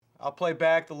I'll play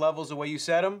back the levels the way you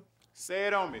said them. Say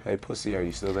it on me. Hey, pussy, are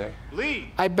you still there? Lead.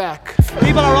 I back.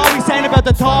 People are always saying about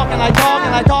the talk, and I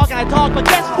talk, but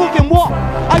guess fucking what?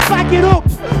 I back it up.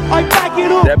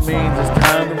 That means it's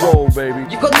time to roll, baby.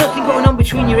 You've got nothing going on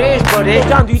between your ears, buddy. Hey,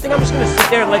 John, do you think I'm just gonna sit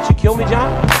there and let you kill me,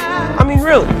 John? I mean,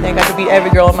 really? I think I could beat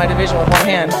every girl in my division with one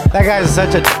hand. That guy's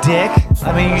such a dick.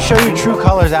 I mean, you show your true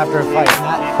colors after a fight, and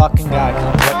that fucking guy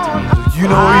comes up to me. You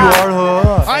know who you are,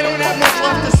 huh? I don't have much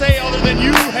left to say other than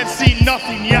you have seen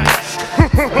nothing yet.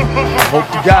 Hope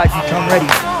to God you come ready.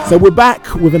 So we're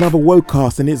back with another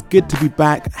Wokecast, and it's good to be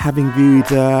back having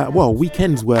viewed,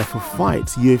 weekend's worth of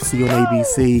fights. UFC on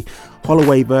ABC,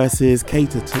 Holloway versus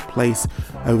Kattar took place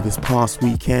over this past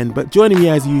weekend. But joining me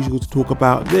as usual to talk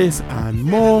about this and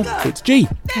more, it's G.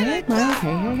 Hey,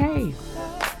 hey.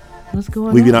 What's going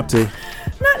on? What have you been up to?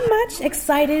 Not much.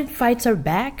 Excited. Fights are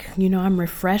back. You know, I'm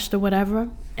refreshed or whatever.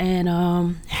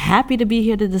 And happy to be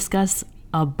here to discuss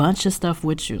a bunch of stuff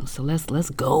with you. So let's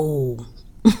go.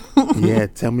 Yeah,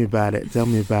 tell me about it.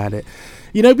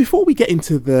 You know, before we get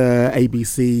into the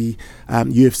ABC,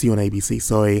 UFC on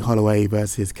ABC, Holloway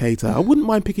versus Kattar, I wouldn't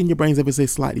mind picking your brains ever so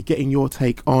slightly, getting your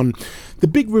take on the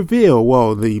big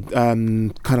reveal, the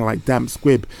kind of like damp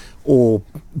squib or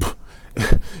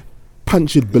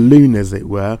punctured balloon, as it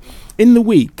were. In the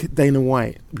week, Dana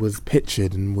White was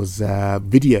pictured and was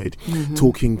videoed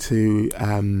talking to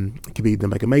Khabib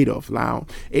Nurmagomedov. Now,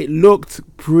 it looked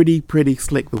pretty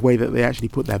slick the way that they actually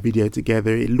put that video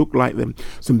together. It looked like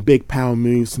some big power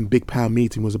moves, some big power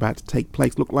meeting was about to take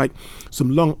place. Looked like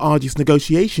some long, arduous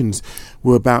negotiations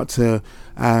were about to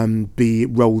be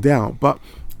rolled out. But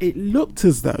it looked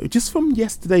as though, just from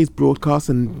yesterday's broadcast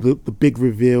and the big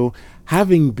reveal,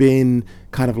 having been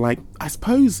kind of like, I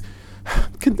suppose,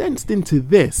 condensed into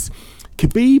this,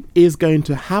 Khabib is going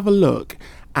to have a look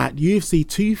at UFC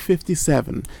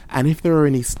 257, and if there are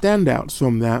any standouts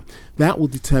from that will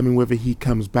determine whether he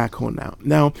comes back or not.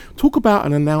 Now, talk about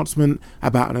an announcement,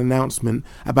 about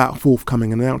a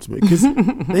forthcoming announcement, because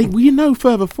we know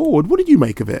further forward. What did you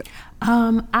make of it?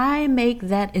 I make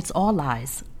that it's all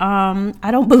lies. I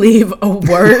don't believe a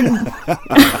word.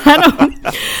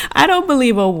 I don't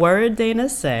believe a word Dana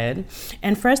said.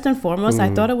 And first and foremost,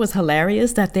 I thought it was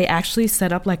hilarious that they actually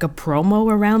set up like a promo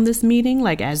around this meeting,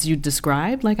 like as you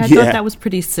described. Like I thought that was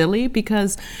pretty silly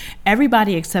because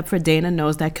everybody except for Dana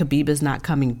knows that Khabib is not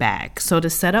coming back. So to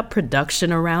set up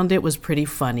production around it was pretty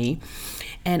funny.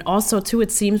 And also, too,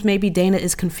 it seems maybe Dana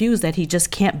is confused that he just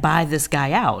can't buy this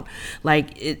guy out.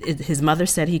 Like, his mother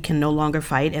said he can no longer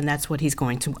fight, and that's what he's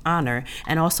going to honor.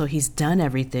 And also, he's done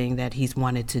everything that he's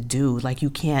wanted to do. Like,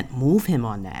 you can't move him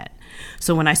on that.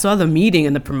 So when I saw the meeting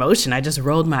and the promotion, I just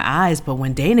rolled my eyes. But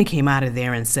when Dana came out of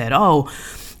there and said,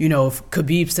 you know, if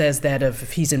Khabib says that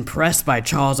if he's impressed by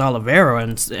Charles Oliveira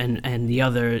and the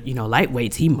other, you know,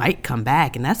 lightweights, he might come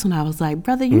back. And that's when I was like,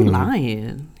 brother, you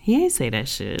lying. He ain't say that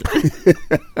shit.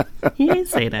 He ain't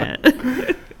say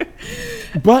that.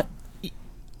 But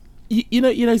you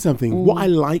know something. What I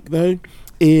like though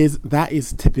is that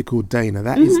is typical Dana.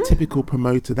 That is typical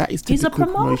promoter. That is typical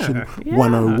promotion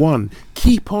 101.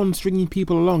 Keep on stringing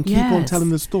people along. Keep on telling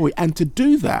the story, and to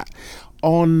do that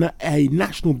on a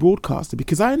national broadcaster,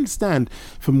 because I understand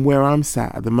from where I'm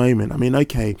sat at the moment. I mean,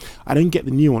 okay, I don't get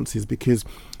the nuances because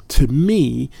to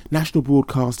me, national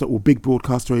broadcaster or big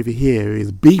broadcaster over here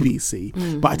is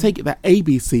BBC, but I take it that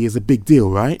ABC is a big deal,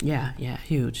 right? Yeah,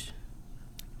 huge.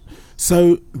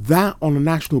 So that on a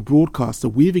national broadcaster,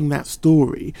 weaving that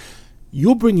story,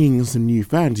 you're bringing in some new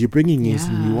fans, you're bringing in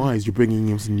some new eyes, you're bringing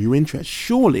in some new interest.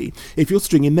 Surely, if you're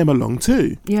stringing them along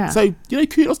too. Yeah. So, you know,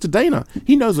 kudos to Dana.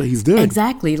 He knows what he's doing.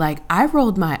 Exactly. Like, I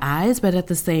rolled my eyes, but at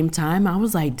the same time, I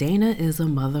was like, Dana is a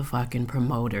motherfucking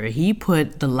promoter. He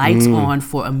put the lights on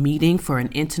for a meeting for an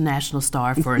international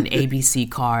star for an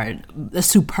ABC card.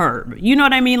 Superb. You know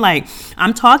what I mean? Like,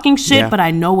 I'm talking shit, but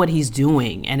I know what he's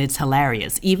doing, and it's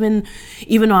hilarious. Even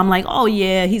though I'm like, oh,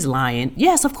 yeah, he's lying.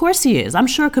 Yes, of course he is. I'm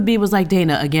sure Khabib was like,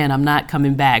 Dana, again, I'm not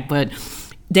coming back. But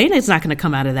Dana's not going to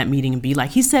come out of that meeting and be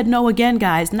like, he said no again,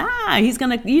 guys. Nah, he's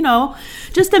going to, you know,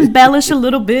 just embellish a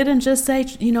little bit and just say,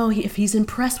 you know, if he's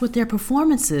impressed with their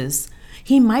performances,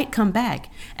 he might come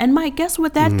back. And Mike, guess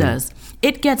what that does?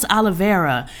 It gets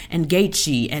Oliveira and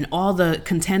Gaethje and all the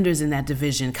contenders in that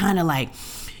division kind of like,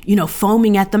 you know,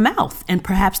 foaming at the mouth, and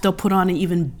perhaps they'll put on an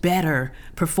even better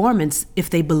performance if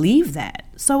they believe that.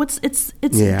 So it's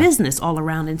business all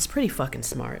around, and it's pretty fucking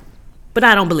smart. But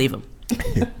I don't believe him.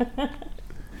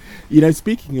 You know,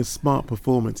 speaking of smart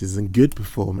performances and good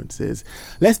performances,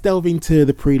 let's delve into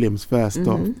the prelims first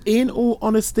off. In all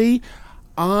honesty,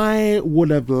 I would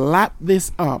have lapped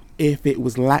this up if it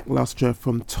was lackluster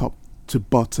from top to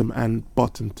bottom and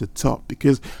bottom to top,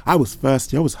 because I was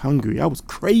thirsty, I was hungry, I was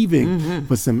craving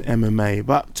for some MMA.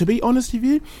 But to be honest with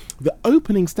you, the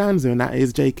opening stanza, and that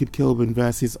is Jacob Kilburn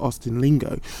versus Austin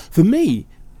Lingo, for me,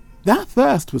 that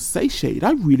thirst was satiated.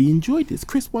 I really enjoyed this.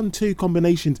 Chris 1-2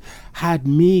 combinations had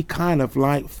me kind of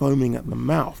like foaming at the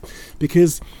mouth,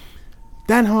 because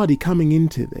Dan Hardy coming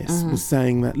into this was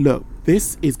saying that, look,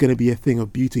 this is going to be a thing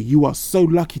of beauty. You are so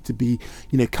lucky to be,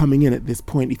 coming in at this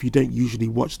point if you don't usually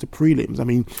watch the prelims. I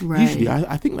mean, usually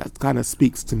I think that kind of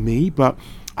speaks to me, but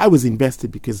I was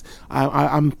invested because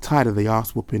I'm tired of the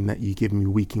arse whooping that you give me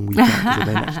week in, week out, because I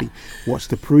don't actually watch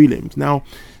the prelims. Now,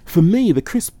 for me, the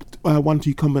crisp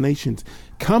 1-2 combinations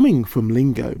coming from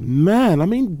Lingo, man, I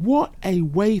mean, what a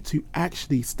way to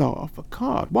actually start off a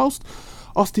card. Whilst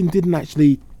Austin didn't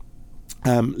actually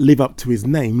live up to his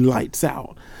name, Lights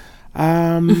Out,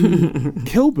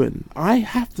 Kilburn, I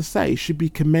have to say, should be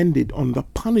commended on the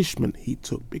punishment he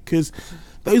took, because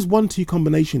those 1-2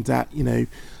 combinations that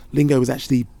Lingo was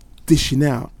actually dishing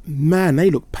out, man, they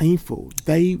look painful.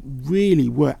 They really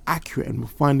were accurate and were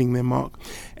finding their mark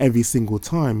every single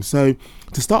time. So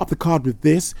to start off the card with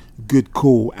this, good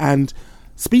call. And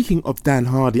speaking of Dan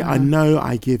Hardy, I know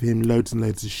I give him loads and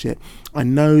loads of shit. I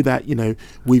know that,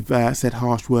 we've said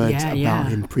harsh words about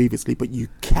him previously, but you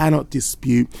cannot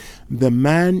dispute the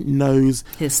man knows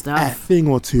his stuff. A thing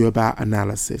or two about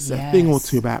analysis, Yes. a thing or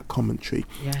two about commentary.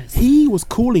 Yes. He was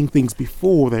calling things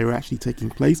before they were actually taking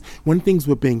place, when things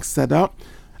were being set up,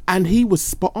 and he was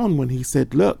spot on when he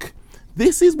said, look,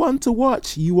 this is one to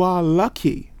watch. You are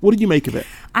lucky. What did you make of it?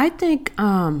 I think,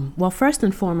 well, first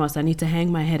and foremost, I need to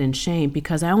hang my head in shame,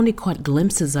 because I only caught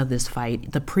glimpses of this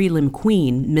fight. The prelim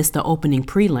queen missed the opening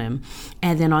prelim.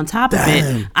 And then on top of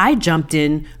it, I jumped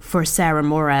in for Sarah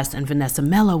Moras and Vanessa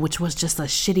Mello, which was just a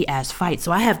shitty-ass fight.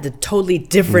 So I have the totally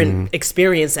different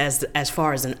experience as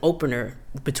far as an opener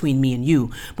between me and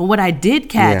you. But what I did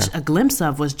catch a glimpse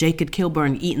of was Jacob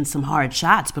Kilburn eating some hard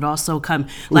shots, but also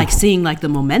seeing like the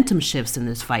momentum shifts in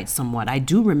this fight somewhat. I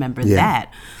do remember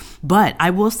that. But I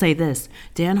will say this,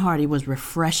 Dan Hardy was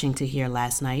refreshing to hear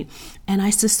last night, and I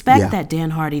suspect that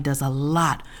Dan Hardy does a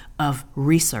lot of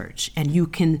research, and you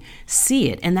can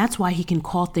see it, and that's why he can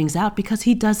call things out, because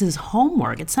he does his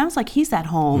homework. It sounds like he's at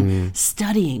home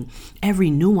studying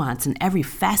every nuance and every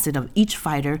facet of each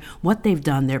fighter, what they've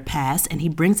done, their past, and he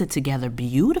brings it together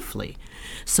beautifully.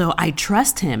 So I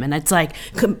trust him, and it's like...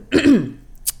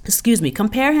 Excuse me,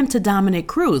 compare him to Dominic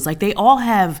Cruz. Like, they all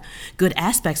have good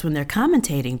aspects when they're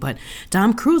commentating, but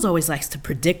Dom Cruz always likes to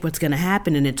predict what's going to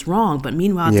happen, and it's wrong. But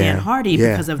meanwhile, Dan Hardy,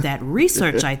 because of that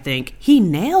research, I think, he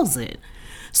nails it.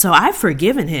 So I've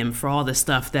forgiven him for all the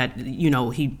stuff that,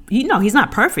 he's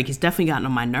not perfect. He's definitely gotten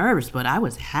on my nerves, but I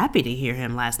was happy to hear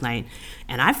him last night.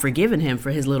 And I've forgiven him for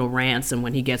his little rants and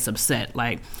when he gets upset.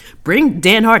 Like, bring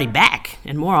Dan Hardy back,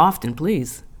 and more often,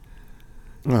 please.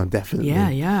 Oh, definitely.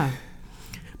 Yeah.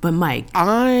 But Mike,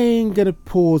 I'm going to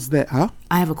pause there. Huh?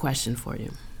 I have a question for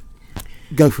you.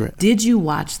 Go for it. Did you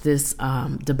watch this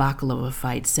debacle of a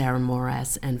fight, Sarah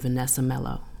Moras and Vanessa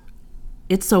Mello?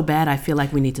 It's so bad, I feel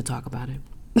like we need to talk about it.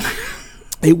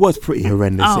 It was pretty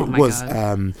horrendous. Oh, it my was.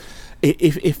 God.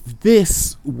 If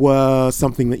this were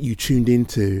something that you tuned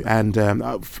into, and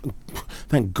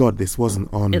thank God this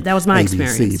wasn't on That was my ABC,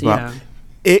 experience, but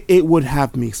it would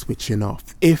have me switching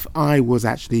off if I was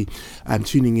actually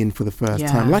tuning in for the first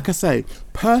time. Like I say,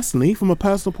 personally, from a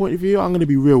personal point of view, I'm going to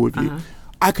be real with you.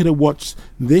 I could have watched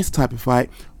this type of fight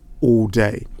all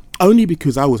day, only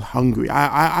because I was hungry.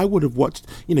 I would have watched,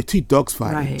 two dogs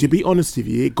fighting. To be honest with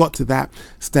you, it got to that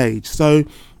stage. So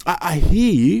I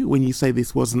hear you when you say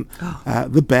this wasn't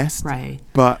the best,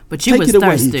 but you take was it away.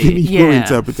 thirsty. Give me your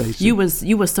interpretation. You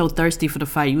was so thirsty for the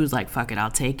fight. You was like, "Fuck it,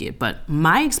 I'll take it." But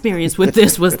my experience with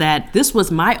this was that this was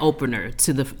my opener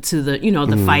to the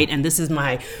the fight, and this is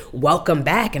my welcome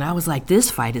back. And I was like,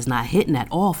 "This fight is not hitting at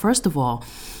all." First of all,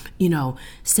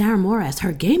 Sarah Moras,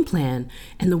 her game plan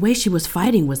and the way she was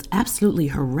fighting was absolutely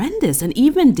horrendous. And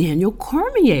even Daniel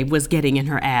Cormier was getting in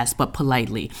her ass, but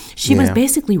politely. She was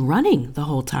basically running the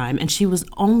whole time, and she was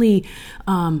only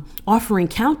offering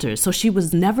counters. So she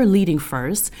was never leading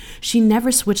first. She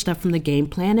never switched up from the game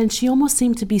plan, and she almost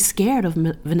seemed to be scared of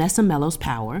Vanessa Mello's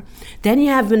power. Then you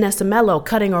have Vanessa Mello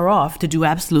cutting her off to do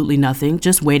absolutely nothing,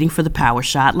 just waiting for the power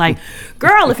shot. Like,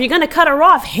 girl, if you're going to cut her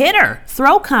off, hit her.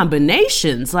 Throw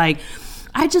combinations. Like,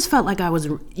 I just felt like I was,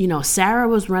 Sarah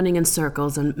was running in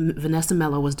circles and Vanessa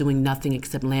Mello was doing nothing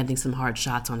except landing some hard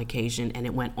shots on occasion, and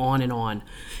it went on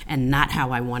and not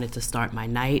how I wanted to start my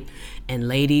night. And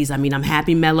ladies, I mean, I'm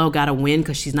happy Mello got a win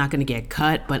because she's not going to get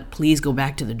cut, but please go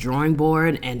back to the drawing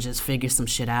board and just figure some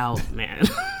shit out, man.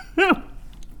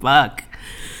 Fuck.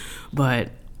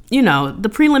 But you know, the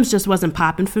prelims just wasn't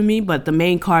popping for me, but the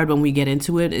main card, when we get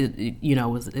into it,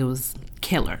 it was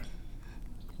killer.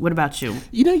 What about you?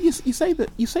 You know, you say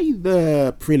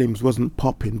the prelims wasn't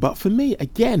popping, but for me,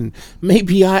 again,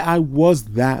 maybe I was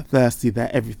that thirsty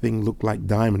that everything looked like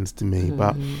diamonds to me.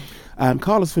 But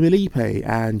Carlos Felipe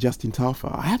and Justin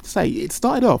Tafa, I have to say, it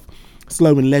started off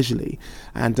slow and leisurely,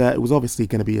 and it was obviously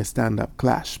going to be a stand-up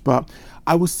clash, but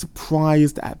I was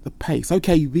surprised at the pace.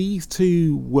 Okay, these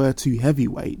two were two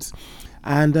heavyweights,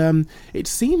 and it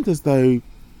seemed as though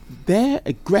their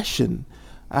aggression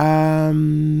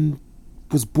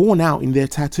was borne out in their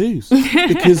tattoos,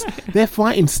 because their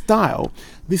fighting style,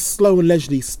 this slow and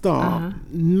leisurely start,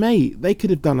 mate, they could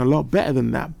have done a lot better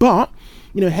than that. But,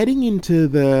 you know, heading into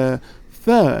the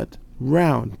third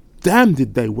round, damn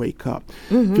did they wake up.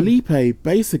 Felipe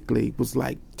basically was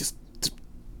like,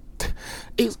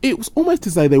 it was almost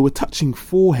as though they were touching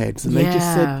foreheads, and they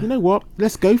just said, you know what,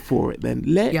 let's go for it then.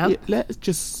 Let's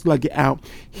just slug it out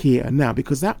here and now,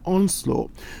 because that onslaught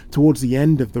towards the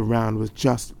end of the round was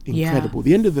just incredible.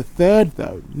 The end of the third,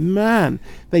 though, man,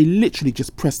 they literally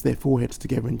just pressed their foreheads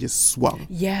together and just swung.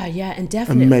 Yeah, and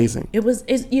definitely. Amazing.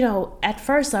 It's you know, at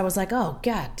first I was like, oh,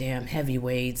 goddamn,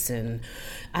 heavyweights, and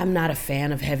I'm not a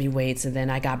fan of heavyweights, and then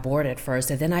I got bored at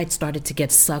first, and then I started to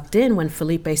get sucked in when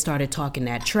Felipe started talking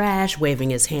that trash,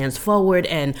 waving his hands forward,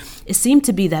 and it seemed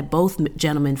to be that both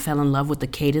gentlemen fell in love with the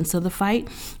cadence of the fight,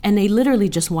 and they literally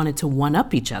just wanted to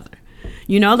one-up each other.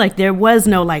 You know, like there was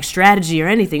no like strategy or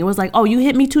anything. It was like, oh, you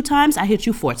hit me 2 times, I hit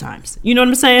you 4 times. You know what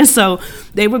I'm saying? So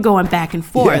they were going back and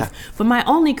forth. Yeah. But my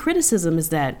only criticism is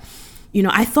that, you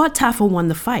know, I thought Tafa won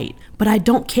the fight, but I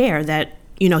don't care that,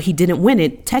 you know, he didn't win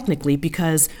it technically,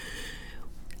 because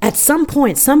at some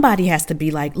point somebody has to be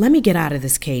like, let me get out of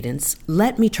this cadence.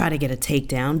 Let me try to get a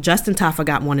takedown. Justin Tafa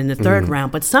got one in the third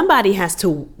round, but somebody has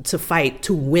to fight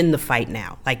to win the fight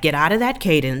now. Like, get out of that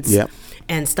cadence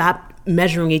and stop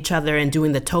measuring each other and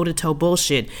doing the toe-to-toe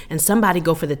bullshit, and somebody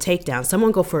go for the takedown,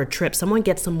 someone go for a trip, someone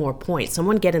get some more points,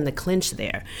 someone get in the clinch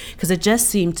there, because it just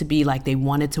seemed to be like they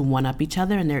wanted to one-up each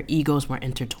other and their egos were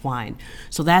intertwined.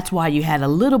 So that's why you had a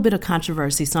little bit of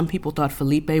controversy. Some people thought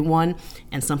Felipe won,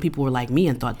 and some people were like me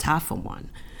and thought Tafa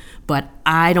won. But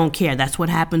I don't care. That's what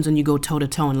happens when you go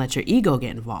toe-to-toe and let your ego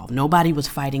get involved. Nobody was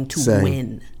fighting to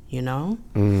win. You know?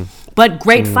 But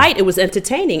great fight. It was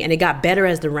entertaining, and it got better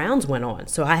as the rounds went on.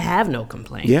 So I have no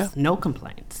complaints. Yeah. No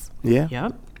complaints. Yeah.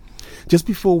 Yep. Just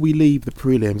before we leave the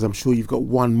prelims, I'm sure you've got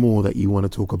one more that you want to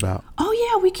talk about. Oh,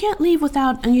 yeah. We can't leave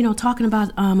without, you know, talking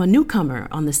about a newcomer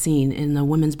on the scene in the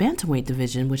women's bantamweight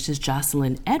division, which is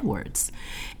Jocelyn Edwards.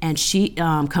 And she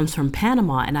comes from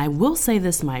Panama. And I will say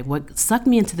this, Mike, what sucked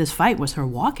me into this fight was her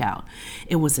walkout.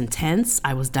 It was intense.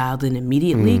 I was dialed in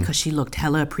immediately because she looked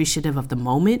hella appreciative of the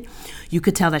moment. You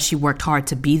could tell that she worked hard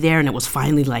to be there, and it was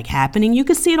finally like happening. You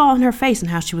could see it all in her face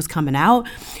and how she was coming out.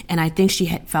 And I think she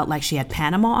felt like she had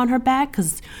Panama on her back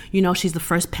because, you know, she's the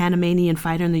first Panamanian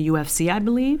fighter in the UFC, I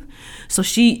believe. So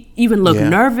she even looked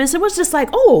nervous. It was just like,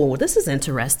 oh, this is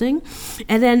interesting.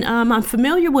 And then I'm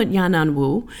familiar with Yanan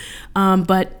Wu,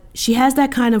 but she has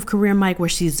that kind of career, Mike, where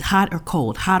she's hot or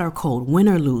cold, win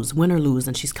or lose,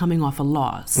 and she's coming off a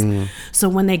loss. So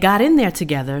when they got in there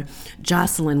together,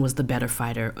 Jocelyn was the better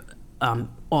fighter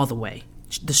all the way.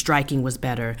 The striking was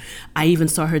better. I even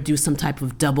saw her do some type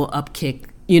of double up kick,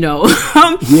 you know.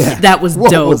 That was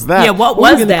dope. What was that? Yeah, what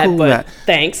was that? But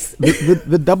thanks.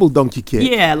 The double donkey kick.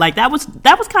 Yeah, like that was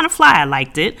kind of fly. I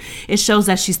liked it. It shows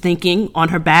that she's thinking on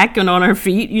her back and on her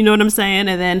feet. You know what I'm saying?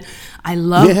 And then I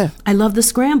love the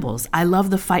scrambles. I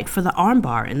love the fight for the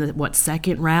armbar in the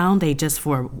second round. They just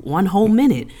for one whole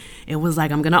minute, it was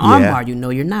like, I'm gonna armbar you. No,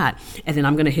 you're not. And then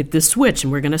I'm gonna hit this switch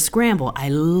and we're gonna scramble. I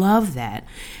love that,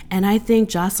 and I think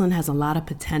Jocelyn has a lot of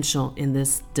potential in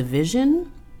this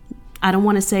division. I don't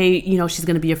want to say, you know, she's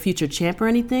going to be a future champ or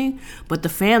anything, but the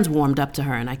fans warmed up to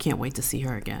her, and I can't wait to see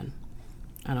her again.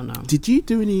 I don't know. Did you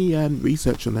do any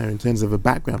research on her in terms of her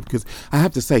background? Because I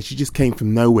have to say, she just came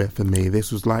from nowhere for me.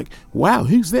 This was like, wow,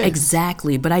 who's this?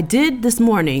 Exactly. But I did this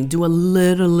morning do a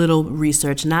little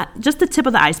research, not just the tip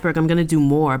of the iceberg. I'm going to do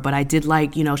more, but I did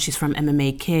like, you know, she's from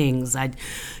MMA Kings. I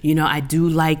do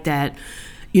like that.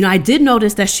 You know, I did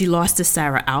notice that she lost to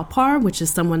Sarah Alpar, which is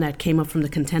someone that came up from the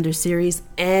Contender Series,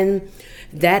 and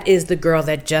that is the girl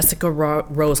that Jessica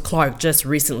Rose Clark just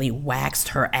recently waxed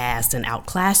her ass and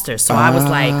outclassed her. So I was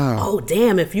like, oh,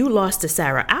 damn, if you lost to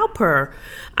Sarah Alpar,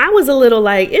 I was a little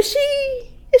like, is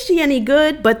she any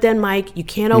good? But then, Mike, you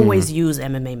can't always use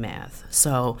MMA math.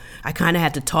 So I kind of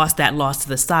had to toss that loss to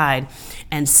the side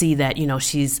and see that, you know,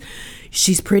 she's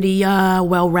pretty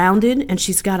well-rounded, and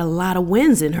she's got a lot of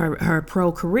wins in her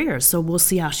pro career. So we'll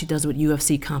see how she does with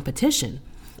UFC competition.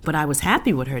 but I was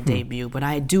happy with her debut. But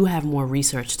I do have more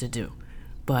research to do.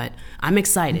 But I'm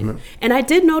excited. And I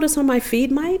did notice on my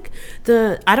feed, Mike,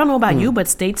 I don't know about you, but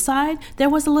stateside, there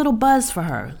was a little buzz for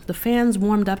her. The fans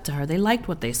warmed up to her. They liked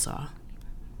what they saw.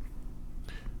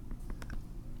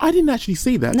 I didn't actually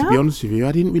see that, to be honest with you.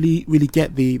 I didn't really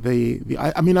get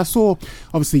I mean, I saw,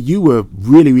 obviously, you were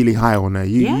really, really high on her.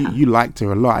 You liked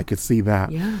her a lot. I could see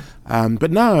that. Yeah. But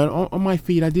no, on my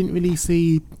feed, I didn't really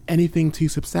see anything too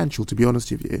substantial, to be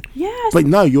honest with you. Yes. But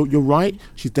no, you're right.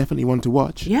 She's definitely one to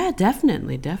watch. Yeah,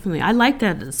 definitely. I like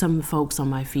that some folks on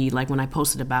my feed, like when I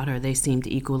posted about her, they seemed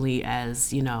equally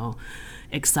as,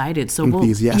 excited. So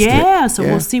enthusiastic.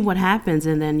 We'll see what happens.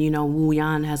 And then, Wu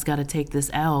Yan has got to take this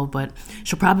L, but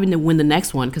she'll probably win the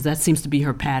next one because that seems to be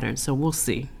her pattern. So we'll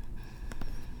see.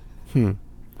 Going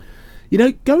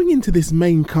into this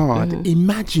main card,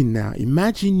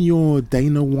 imagine you're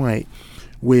Dana White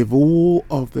with all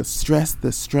of the stress,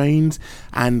 the strains,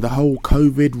 and the whole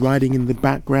COVID riding in the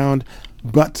background,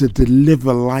 but to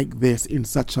deliver like this in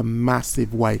such a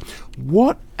massive way.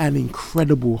 What an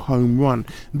incredible home run.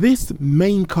 This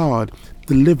main card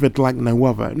delivered like no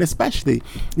other, and especially,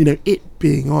 it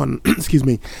being on,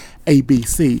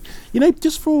 ABC,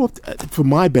 just for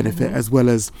my benefit as well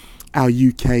as our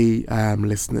UK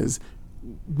listeners,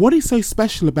 what is so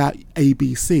special about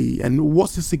ABC, and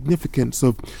what's the significance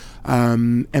of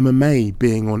MMA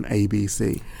being on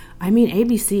ABC? I mean,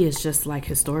 ABC is just like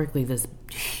historically this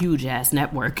huge ass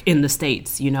network in the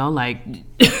States, like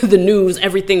the news,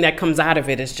 everything that comes out of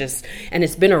it is just, and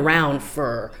it's been around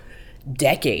for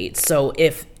decades. So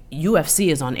if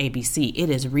UFC is on ABC, it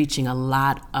is reaching a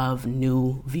lot of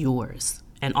new viewers.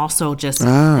 And also just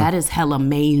that is hella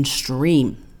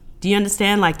mainstream. Do you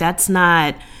understand? Like that's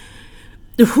not,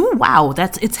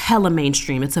 it's hella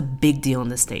mainstream. It's a big deal in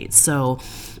the States. So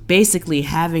basically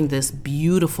having this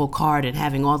beautiful card and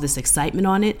having all this excitement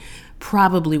on it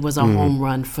probably was a home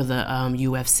run for the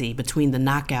UFC, between the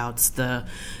knockouts,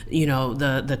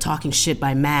 the talking shit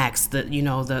by Max,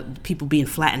 the people being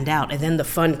flattened out, and then the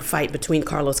fun fight between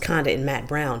Carlos Condit and Matt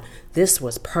Brown. This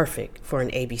was perfect for an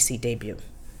ABC debut.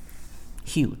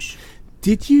 Huge.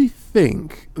 Did you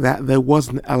think that there was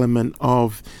an element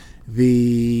of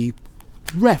the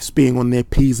refs being on their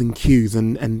P's and Q's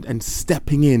and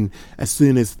stepping in as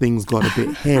soon as things got a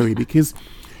bit hairy? Because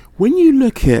when you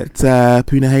look at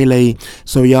Punahele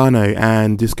Soriano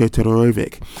and Dusko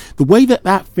Todorovic, the way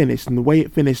that finished, and the way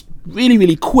it finished really,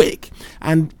 really quick,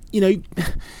 and,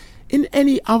 in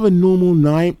any other normal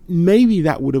night, maybe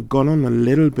that would have gone on a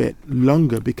little bit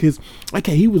longer because,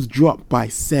 okay, he was dropped by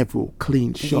several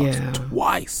clean shots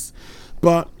twice.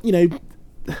 But,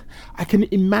 I can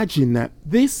imagine that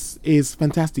this is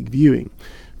fantastic viewing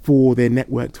for their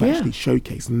network to actually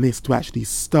showcase and this to actually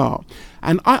start.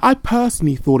 And I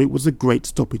personally thought it was a great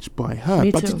stoppage by her.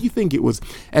 Me but too. Did you think it was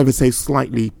ever so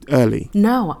slightly early?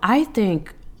 No, I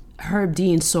think Herb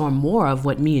Dean saw more of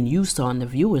what me and you saw and the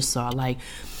viewers saw. Like,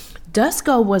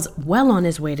 Dusko was well on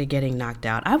his way to getting knocked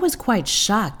out. I was quite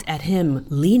shocked at him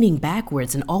leaning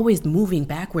backwards and always moving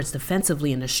backwards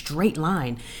defensively in a straight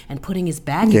line and putting his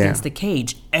back against the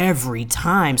cage every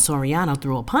time Soriano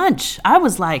threw a punch. I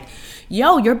was like,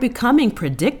 yo, you're becoming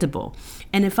predictable.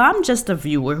 And if I'm just a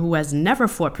viewer who has never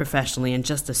fought professionally and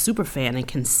just a super fan and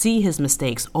can see his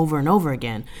mistakes over and over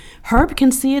again, Herb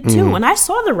can see it too. And I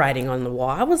saw the writing on the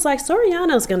wall. I was like,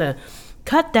 Soriano's going to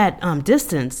cut that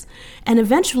distance and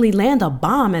eventually land a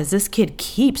bomb as this kid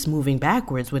keeps moving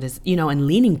backwards with his, and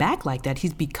leaning back like that.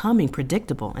 He's becoming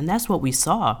predictable. And that's what we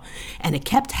saw. And it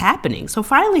kept happening. So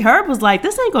finally Herb was like,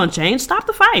 this ain't going to change. Stop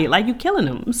the fight. Like, you killing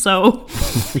him. So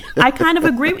I kind of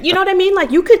agree. You know what I mean?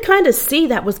 Like, you could kind of see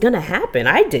that was going to happen.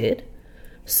 I did.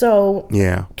 So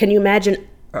can you imagine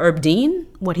Herb Dean,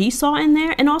 what he saw in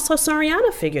there? And also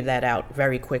Soriano figured that out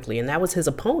very quickly, and that was his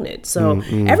opponent. So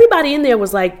everybody in there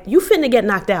was like, you finna get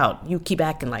knocked out. You keep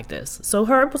acting like this. So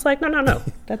Herb was like, no,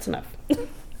 that's enough.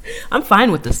 I'm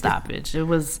fine with the stoppage. It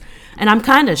was, and I'm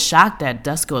kind of shocked at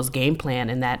Dusko's game plan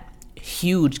and that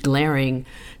huge glaring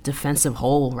defensive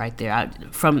hole right there.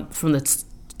 From the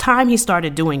time he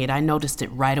started doing it, I noticed it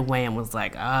right away and was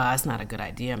like, that's not a good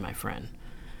idea, my friend.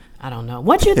 I don't know.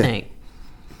 What'd you think?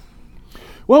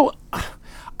 Well,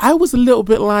 I was a little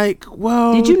bit like,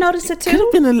 well, did you notice it too? Could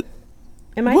have been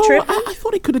Am I tripping? I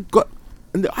thought it could have got.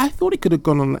 I thought it could have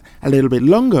gone on a little bit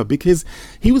longer because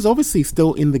he was obviously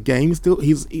still in the game. Still,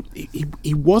 he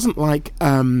wasn't like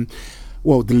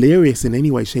delirious in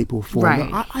any way, shape, or form.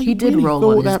 Right. He did really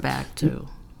roll on his back too.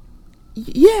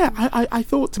 Yeah, I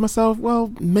thought to myself,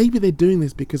 well, maybe they're doing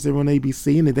this because they're on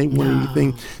ABC and they don't want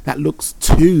anything that looks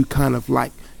too kind of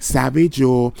like savage,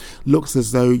 or looks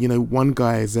as though, you know, one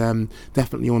guy is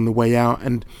definitely on the way out.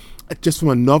 And just from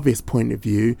a novice point of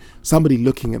view, somebody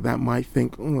looking at that might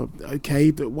think, oh,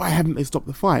 okay, but why haven't they stopped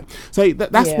the fight? So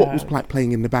that's what was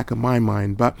playing in the back of my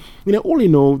mind. But, you know, all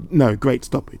in all, no, great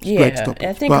stoppage. Yeah, great stoppage.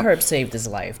 I think Herb saved his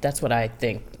life. That's what I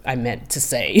think I meant to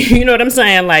say. You know what I'm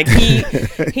saying? Like,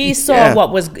 he saw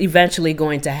what was eventually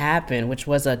going to happen, which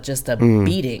was just a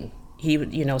beating. He,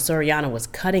 you know, Soriano was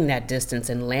cutting that distance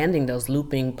and landing those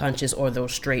looping punches or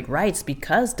those straight rights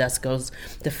because Dusko's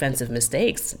defensive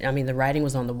mistakes. I mean, the writing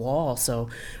was on the wall, so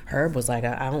Herb was like,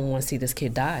 I don't want to see this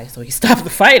kid die, so he stopped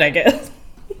the fight, I guess.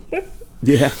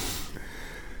 Yeah.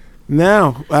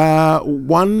 Now,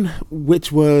 one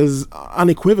which was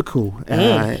unequivocal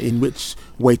in which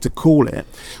way to call it,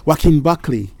 Joaquin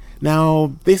Buckley.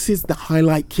 Now, this is the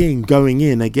highlight king going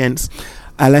in against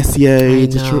Alessio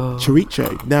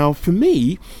Chiricho. Now, for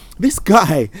me, this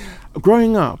guy,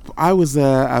 growing up, I was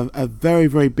a very,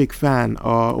 very big fan,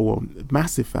 or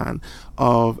massive fan,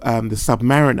 of the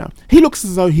Submariner. He looks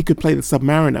as though he could play the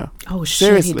Submariner. Oh, shit,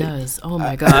 seriously. He does. Oh,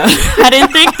 my God. I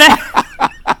didn't think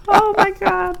that. Oh, my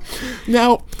God.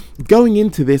 Now, going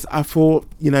into this, I thought,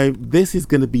 you know, this is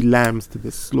going to be lambs to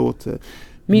the slaughter.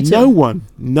 Me too.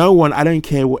 No one, I don't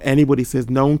care what anybody says,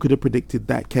 no one could have predicted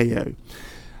that KO.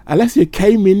 Alessio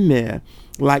came in there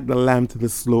like the lamb to the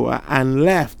slaughter and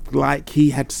left like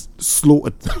he had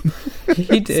slaughtered.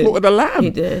 He did. Slaughtered a lamb. He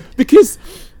did. Because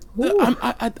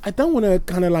I don't want to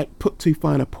kind of like put too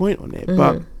fine a point on it,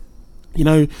 but you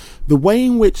know, the way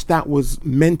in which that was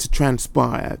meant to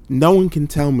transpire, no one can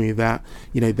tell me that,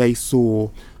 you know, they saw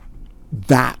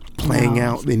that playing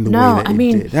out in the way that it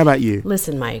did. How about you?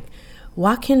 Listen, Mike.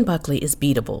 Joaquin Buckley is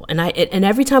beatable, and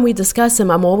every time we discuss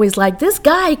him, I'm always like, this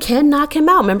guy can knock him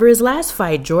out. Remember his last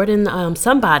fight, Jordan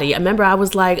somebody. I remember I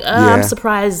was like, I'm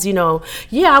surprised, you know.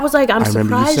 Yeah, I was like, I'm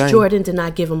surprised Jordan did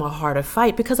not give him a harder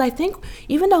fight, because I think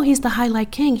even though he's the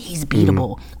highlight king, he's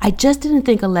beatable. I just didn't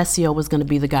think Alessio was going to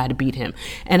be the guy to beat him,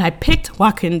 and I picked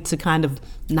Joaquin to kind of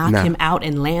knock him out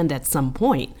and land at some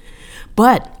point.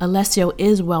 But Alessio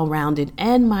is well-rounded,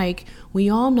 and Mike, we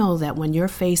all know that when you're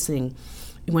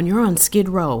on Skid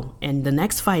Row and the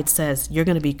next fight says you're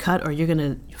going to be cut or you're going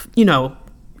to, you know,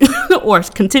 or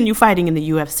continue fighting in the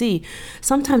UFC,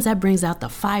 sometimes that brings out the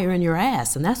fire in your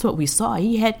ass. And that's what we saw.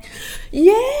 He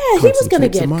was going to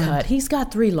get cut. He's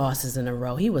got 3 losses in a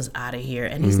row. He was out of here,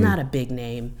 and he's not a big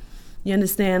name. You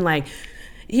understand? Like,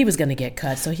 he was going to get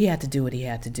cut, so he had to do what he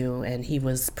had to do, and he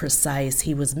was precise.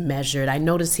 He was measured. I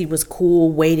noticed he was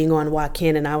cool waiting on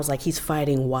Joaquin, and I was like, he's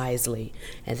fighting wisely.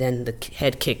 And then the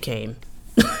head kick came.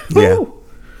 Yeah.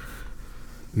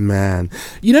 Man,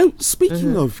 you know,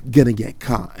 speaking of gonna get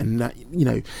cut and you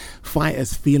know,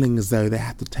 fighters feeling as though they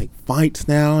have to take fights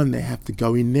now and they have to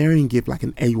go in there and give like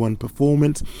an A1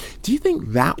 performance, do you think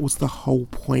that was the whole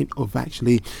point of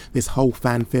actually this whole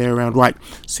fanfare around, right,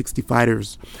 60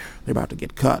 fighters, they're about to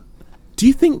get cut? Do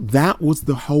you think that was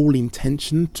the whole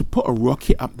intention, to put a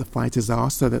rocket up the fighters'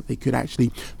 arse so that they could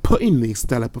actually put in these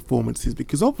stellar performances?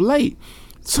 Because of late,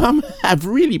 some have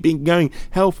really been going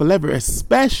hell for leather,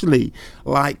 especially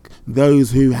like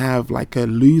those who have like a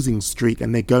losing streak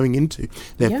and they're going into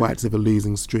their fights of a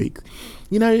losing streak.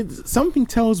 You know, something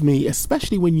tells me,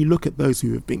 especially when you look at those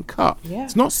who have been cut,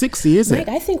 it's not 60, is it?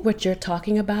 I think what you're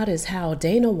talking about is how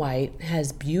Dana White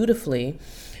has beautifully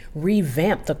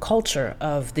revamped the culture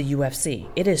of the UFC.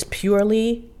 It is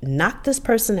purely knock this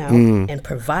person out and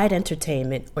provide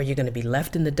entertainment, or you're going to be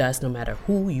left in the dust no matter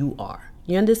who you are.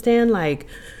 You understand? Like,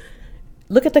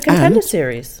 look at the Contender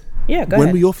Series. Yeah, go ahead.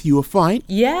 When we offer you a fight,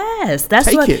 yes,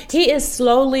 that's what he is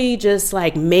slowly just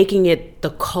like making it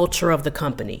the culture of the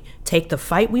company. Take the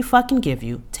fight we fucking give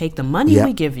you, take the money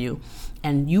we give you,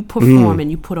 and you perform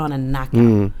and you put on a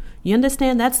knockout. You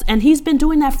understand? And he's been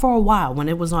doing that for a while. When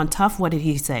it was on Tough, what did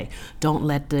he say? Don't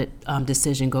let the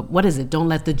decision go. What is it? Don't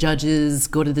let the judges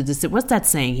go to the decision. What's that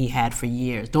saying he had for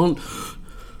years?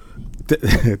 There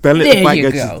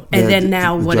you go. And then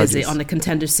now, what is it on the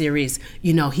Contender Series?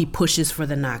 You know, he pushes for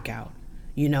the knockout.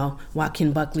 You know,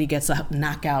 Joaquin Buckley gets a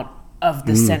knockout of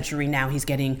the century. Now he's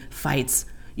getting fights,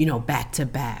 you know, back to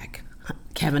back.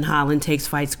 Kevin Holland takes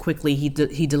fights quickly. He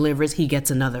delivers. He gets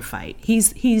another fight.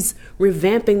 He's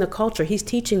revamping the culture. He's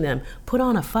teaching them, put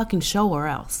on a fucking show or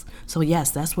else. So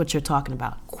yes, that's what you're talking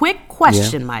about. Quick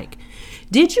question, Mike.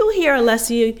 Did you hear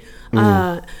Alessio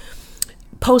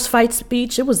post-fight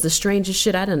speech? It was the strangest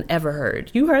shit I done ever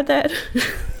heard. You heard that?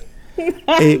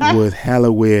 It was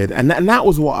hella weird. And that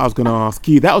was what I was going to ask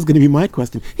you. That was going to be my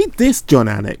question. He dissed John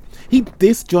Anik. He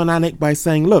dissed John Anik by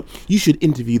saying, look, you should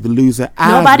interview the loser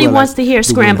as Nobody well wants as to hear the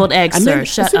scrambled winner. eggs, And sir. then,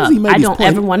 Shut as soon as up. he made I his don't point-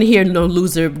 ever want to hear no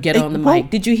loser get on the well- mic.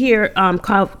 Did you hear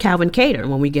Calvin Cater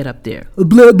when we get up there?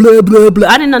 Blah, blah, blah, blah.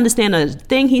 I didn't understand a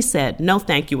thing he said. No,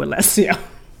 thank you, Alessio.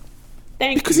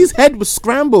 Thank Because you. his head was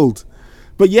scrambled.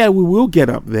 But yeah, we will get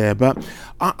up there. But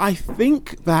I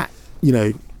think that,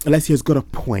 Alessio's got a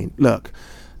point. Look,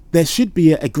 there should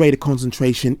be a greater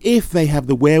concentration if they have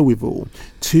the wherewithal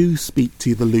to speak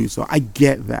to the loser. I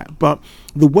get that. But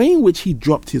the way in which he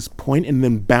dropped his point and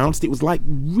then bounced, it was like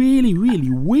really, really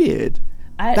weird.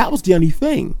 That was the only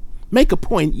thing. Make a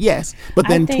point, yes, but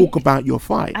then talk about your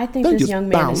fight. I think Don't this just young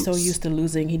man bounce. is so used to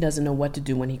losing, he doesn't know what to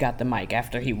do when he got the mic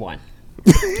after he won.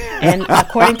 And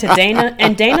according to Dana,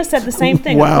 and Dana said the same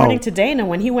thing. Wow. According to Dana,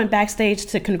 when he went backstage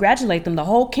to congratulate them, the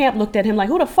whole camp looked at him like,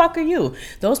 who the fuck are you?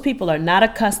 Those people are not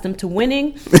accustomed to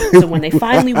winning. So when they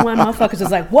finally won, motherfuckers was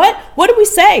like, what? What did we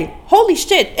say? Holy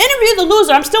shit. Interview the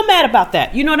loser. I'm still mad about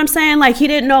that. You know what I'm saying? Like, he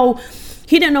didn't know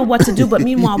what to do, but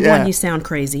meanwhile, Yeah. one, you sound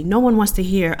crazy. No one wants to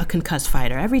hear a concussed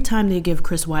fighter. Every time they give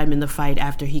Chris Weidman the fight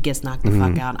after he gets knocked the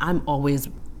fuck out, I'm always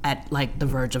at like the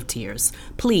verge of tears.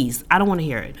 Please, I don't want to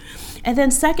hear it. And then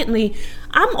secondly,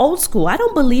 I'm old school. I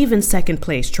don't believe in second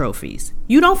place trophies.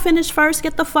 You don't finish first,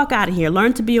 get the fuck out of here.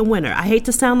 Learn to be a winner. I hate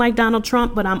to sound like Donald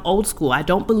Trump, but I'm old school. I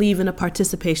don't believe in a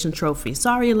participation trophy.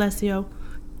 Sorry, Alessio.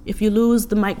 If you lose,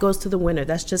 the mic goes to the winner.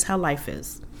 That's just how life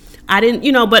is. I didn't,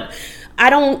 but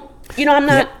I don't, I'm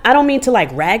not, I don't mean to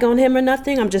like rag on him or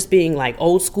nothing. I'm just being like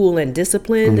old school and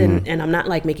disciplined and I'm not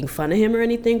like making fun of him or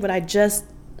anything, but I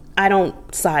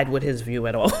don't side with his view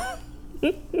at all.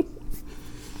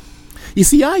 You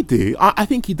see, I do. I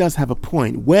think he does have a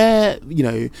point where,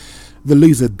 the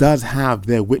loser does have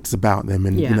their wits about them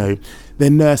and, they're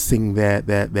nursing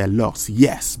their loss.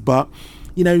 Yes. But,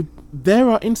 there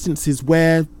are instances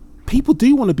where people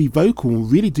do want to be vocal and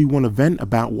really do want to vent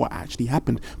about what actually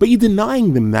happened. But you're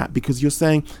denying them that because you're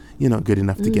saying, you're not good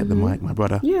enough to get the mic, my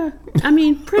brother. Yeah. I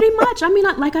mean, pretty much. I mean,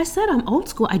 like I said, I'm old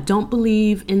school. I don't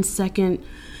believe in second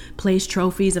place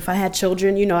trophies. If I had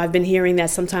children, I've been hearing that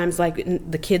sometimes, like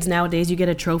the kids nowadays, you get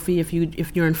a trophy if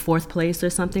you're in fourth place or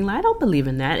something. Like, I don't believe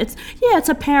in that. It's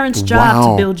a parent's job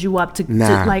to build you up to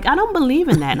I don't believe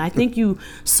in that. And I think you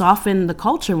soften the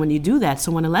culture when you do that.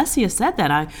 So when Alessia said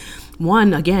that,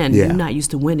 you're not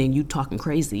used to winning, you talking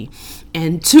crazy,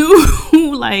 and two,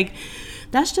 like,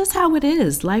 that's just how it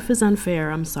is. Life is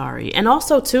unfair. I'm sorry. And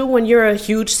also, too, when you're a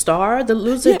huge star, the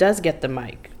loser does get the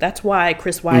mic. That's why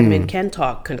Chris Weidman can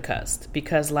talk concussed.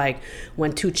 Because, like,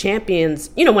 when two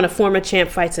champions, when a former champ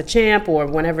fights a champ or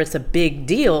whenever it's a big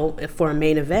deal for a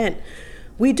main event,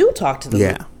 we do talk to the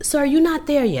loser. Sir, you're not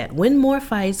there yet. Win more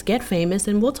fights, get famous,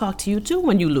 and we'll talk to you, too,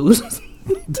 when you lose.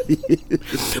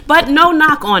 But no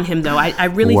knock on him though. I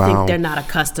really think they're not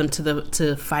accustomed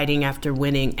to fighting after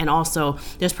winning, and also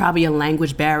there's probably a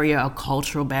language barrier, a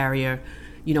cultural barrier.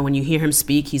 When you hear him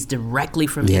speak, he's directly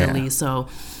from Italy, so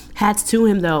hats to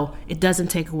him though. It doesn't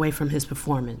take away from his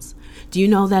performance. Do you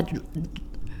know that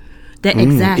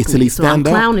exactly? Italy, so I'm stand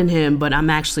up. clowning him, but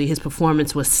his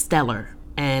performance was stellar,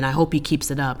 and I hope he keeps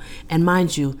it up. And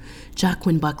mind you,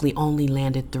 Joaquin Buckley only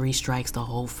landed 3 strikes the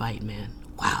whole fight, man.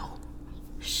 Wow.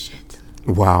 Shit.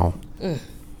 Wow.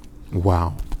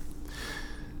 Wow.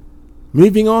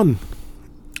 Moving on.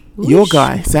 Your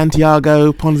guy,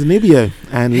 Santiago Ponzinibbio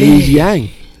and Li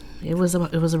Jiang. It was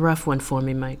a rough one for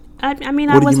me, Mike. I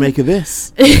What did you make of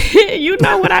this? You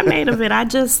know what I made of it.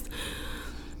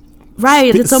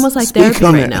 It's almost like therapy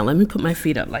right now. Let me put my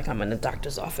feet up like I'm in the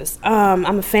doctor's office.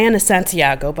 I'm a fan of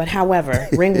Santiago, but however,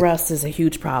 ring rust is a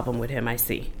huge problem with him, I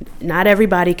see. Not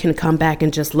everybody can come back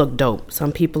and just look dope.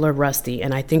 Some people are rusty,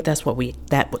 and I think that's what we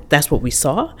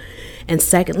saw. And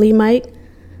secondly, Mike,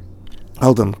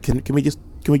 hold on. Can we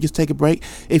just take a break?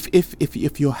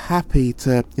 If you're happy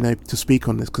to speak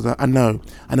on this, because I know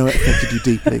it affected you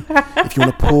deeply. If you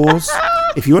want to pause,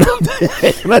 if you want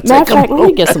to matter of fact, let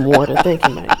me get some water. Thank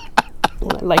you, Mike.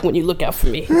 Like when you look out for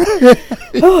me.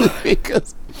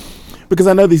 because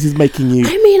I know this is making you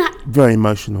very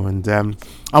emotional, and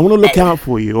I want to look out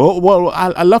for you. Well,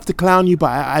 I love to clown you, but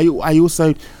I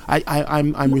also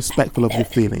I'm respectful of your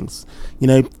feelings.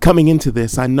 Coming into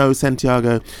this, I know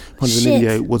Santiago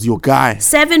Ponzinibbio was your guy.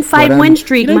 7-fight win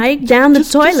streak, Mike, down the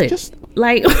toilet.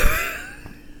 Like,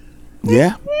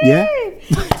 yeah.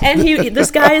 And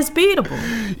this guy is beatable.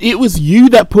 It was you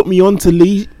that put me on to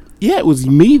Li. Yeah, it was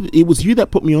me. It was you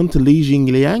that put me on to Li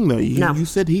Jingliang, though. You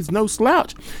said he's no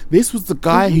slouch. This was the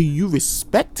guy who you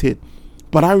respected.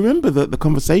 But I remember the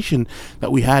conversation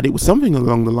that we had. It was something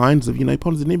along the lines of,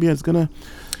 Ponzinibbio is gonna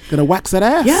gonna wax that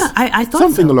ass. Yeah, I thought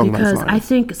something so, along because those lines. I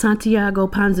think Santiago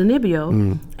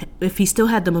Ponzinibbio, if he still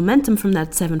had the momentum from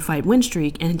that 7-fight win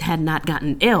streak and had not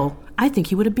gotten ill, I think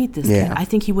he would have beat this kid. I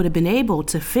think he would have been able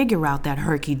to figure out that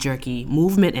herky-jerky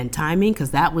movement and timing, because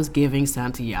that was giving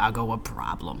Santiago a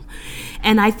problem.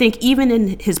 And I think even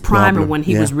in his prime or when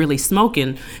he was really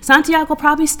smoking, Santiago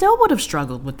probably still would have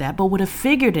struggled with that, but would have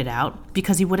figured it out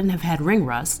because he wouldn't have had ring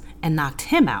rust and knocked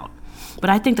him out. But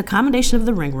I think the combination of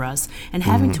the ring rust and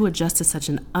having to adjust to such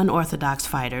an unorthodox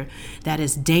fighter that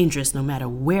is dangerous no matter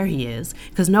where he is,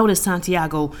 because notice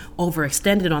Santiago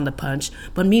overextended on the punch,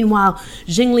 but meanwhile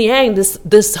Jing Liang,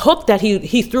 this hook that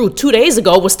he threw 2 days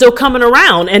ago was still coming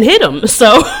around and hit him.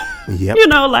 So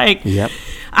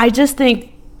I just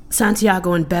think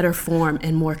Santiago in better form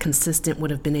and more consistent would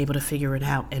have been able to figure it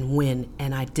out and win,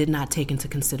 and I did not take into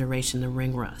consideration the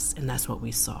ring rust, and that's what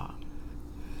we saw.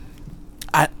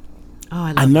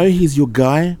 I know he's your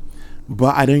guy,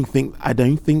 but I don't think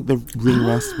the ring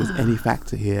rust was any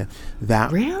factor here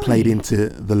that played into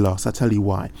the loss. I'll tell you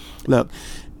why. Look,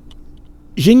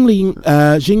 Li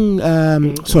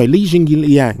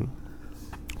Jingliang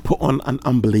put on an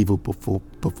unbelievable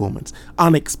performance,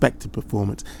 unexpected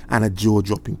performance, and a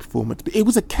jaw-dropping performance. But it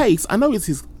was a case, I know it's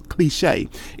his cliche,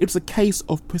 it was a case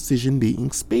of precision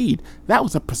beating speed. That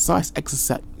was a precise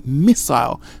exocet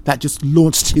missile that just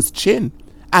launched his chin.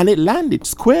 And it landed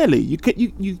squarely. You got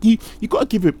to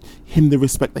give him the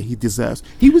respect that he deserves.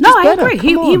 He was just better. I agree.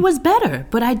 He was better.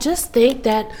 But I just think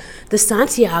that the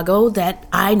Santiago that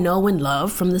I know and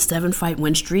love from the 7-fight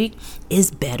win streak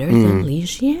is better than Li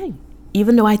Jiang.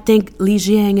 Even though I think Li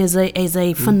Jiang is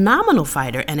a phenomenal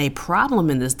fighter and a problem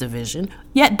in this division,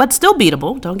 but still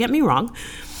beatable. Don't get me wrong.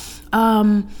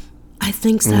 I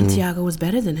think Santiago was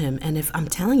better than him. And if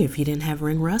he didn't have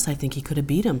ring rust, I think he could have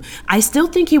beat him. I still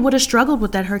think he would have struggled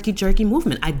with that herky-jerky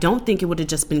movement. I don't think it would have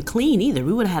just been clean either.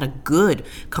 We would have had a good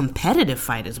competitive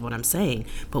fight is what I'm saying.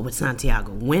 But with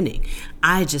Santiago winning,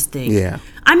 I just think... Yeah.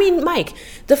 I mean, Mike,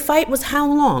 the fight was how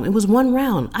long? It was 1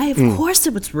 round. Of course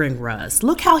it was ring rust.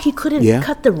 Look how he couldn't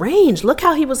cut the range. Look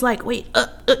how he was like, wait,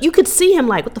 you could see him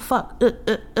like, what the fuck?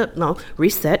 No,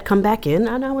 reset, come back in.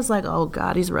 And I was like, oh,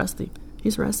 God, he's rusty.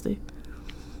 He's rusty.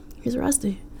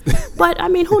 But, I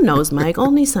mean, who knows, Mike?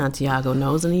 Only Santiago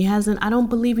knows, and I don't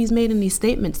believe he's made any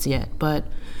statements yet. But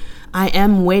I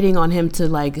am waiting on him to,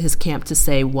 his camp to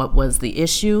say what was the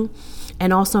issue.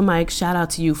 And also, Mike, shout out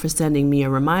to you for sending me a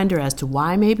reminder as to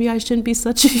why maybe I shouldn't be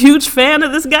such a huge fan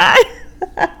of this guy.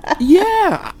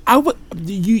 Yeah.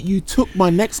 You took my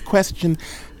next question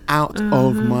out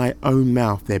of my own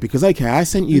mouth there, because I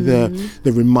sent you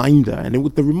the reminder, and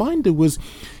the reminder was,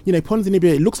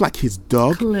 Ponzinibbio, it looks like his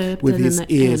dog clipped with his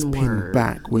ears N-word. pinned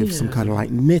back with some kind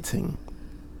of knitting.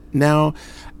 Now,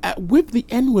 with the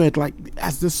N-word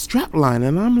as the strap line,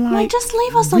 and I'm like, just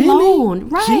leave us really? alone,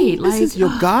 right? Gee, this is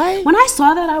your guy. When I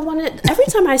saw that, every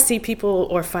time I see people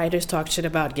or fighters talk shit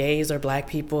about gays or black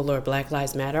people or Black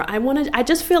Lives Matter, I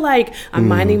just feel like I'm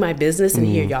minding my business, and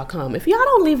here y'all come. If y'all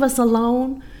don't leave us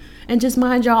alone and just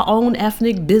mind your own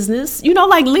ethnic business,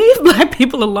 leave black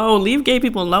people alone, leave gay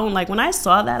people alone. When I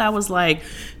saw that, I was like,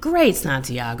 great,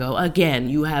 Santiago. Again,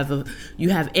 you have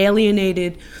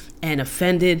alienated and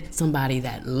offended somebody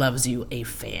that loves you, a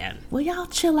fan. Will y'all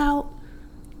chill out?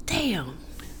 Damn.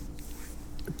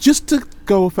 Just to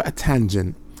go off at a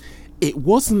tangent, it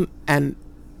wasn't an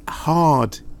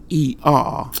hard ER.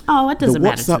 Oh, it doesn't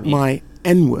matter What's to up me. my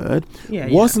N-word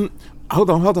wasn't... Hold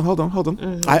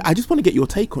on. I just want to get your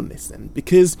take on this then,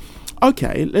 because,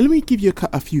 okay, let me give you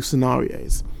a few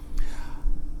scenarios.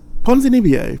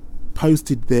 Ponzinibbio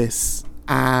posted this,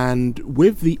 and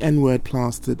with the N-word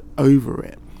plastered over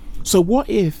it. So what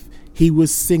if he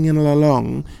was singing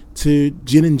along to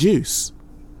Gin and Juice,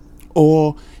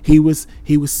 or he was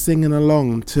singing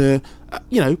along to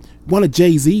one of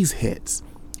Jay-Z's hits?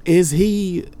 Is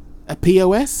he a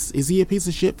POS? Is he a piece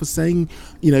of shit for saying,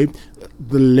 the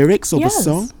lyrics of a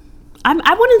song?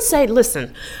 I wouldn't say,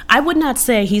 listen, I would not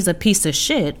say he's a piece of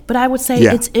shit, but I would say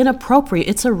it's inappropriate.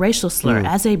 It's a racial slur.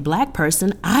 As a black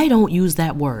person, I don't use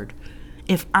that word.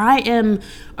 If I am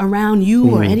around you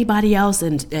or anybody else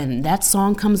and that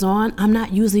song comes on, I'm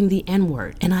not using the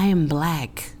N-word. And I am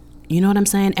black. You know what I'm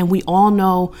saying? And we all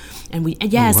know, and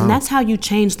that's how you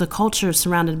change the culture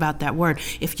surrounded about that word.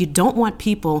 If you don't want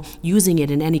people using it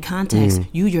in any context,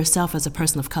 you yourself as a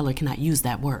person of color cannot use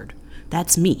that word.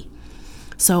 That's me.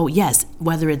 So yes,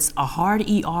 whether it's a hard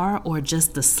ER or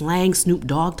just the slang Snoop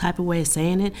Dogg type of way of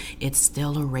saying it, it's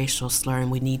still a racial slur, and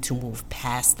we need to move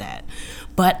past that.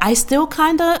 But I still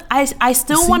I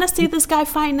still want to see this guy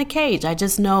fight in the cage. I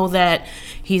just know that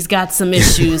he's got some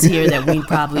issues here that we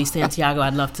probably, Santiago,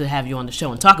 I'd love to have you on the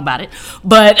show and talk about it.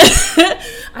 But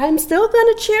I'm still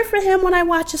going to cheer for him when I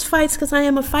watch his fights because I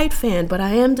am a fight fan. But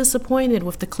I am disappointed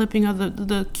with the clipping of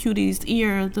the cutie's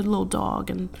ear, the little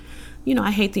dog. And, you know,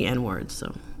 I hate the N-word,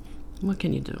 so what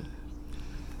can you do?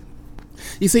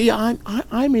 You see,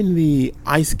 I'm in the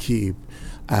Ice Cube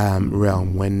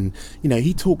realm when, you know,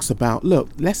 he talks about, look,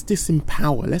 let's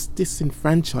disempower, let's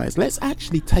disenfranchise, let's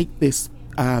actually take this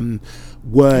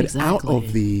word out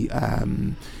of the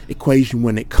equation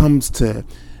when it comes to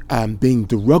being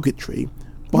derogatory.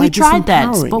 We tried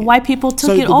that, but white people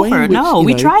took it over. No,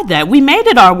 we tried that. We made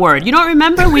it our word. You don't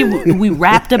remember? We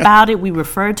rapped about it. We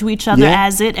referred to each other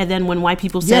as it. And then when white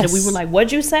people said it, we were like,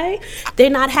 what'd you say? They're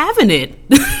not having it.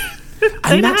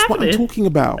 And that's what I'm talking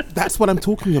about. That's what I'm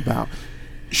talking about.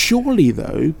 Surely,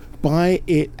 though, by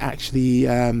it actually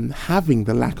having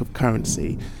the lack of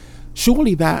currency,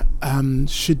 surely that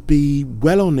should be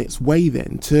well on its way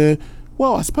then to,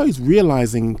 well, I suppose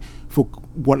realizing, for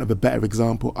want of a better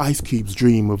example, Ice Cube's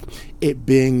dream of it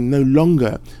being no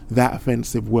longer that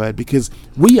offensive word, because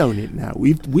we own it now.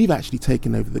 We've actually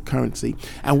taken over the currency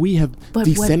and we have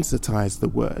desensitized the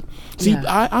word. See,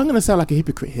 I'm going to sound like a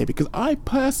hypocrite here because I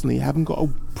personally haven't got a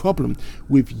problem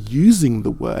with using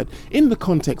the word in the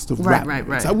context of rap.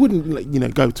 Right. So I wouldn't, you know,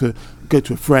 go to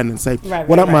a friend and say,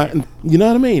 "What up, my?" You know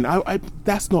what I mean? I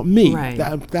that's not me. Right.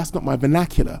 That's not my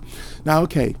vernacular. Now,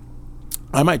 okay,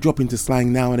 I might drop into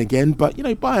slang now and again, but, you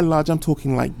know, by and large, I'm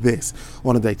talking like this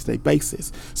on a day-to-day basis.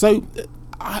 So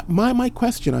my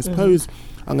question, I suppose,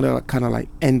 I'm going to kind of like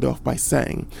end off by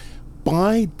saying,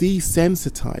 by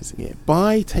desensitizing it,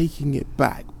 by taking it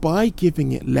back, by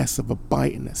giving it less of a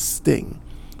bite and a sting,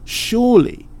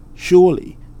 surely,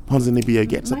 Ponzinibbio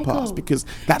gets Michael, a pass, because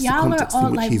that's the y'all context are all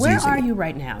in which like, he's where using are it. you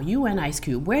right now? You and Ice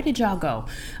Cube, where did y'all go?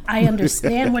 I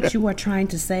understand what you are trying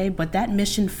to say, but that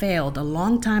mission failed a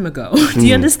long time ago. Do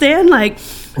you understand? Like,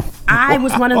 I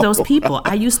was one of those people.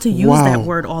 I used to use that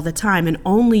word all the time and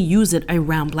only use it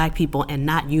around black people and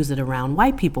not use it around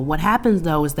white people. What happens,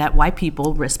 though, is that white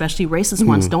people, especially racist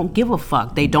ones, don't give a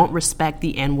fuck. They don't respect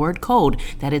the N-word code,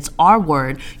 that it's our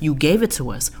word. You gave it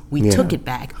to us. We took it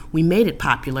back. We made it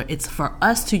popular. It's for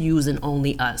us to use and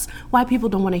only us. White people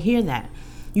don't want to hear that.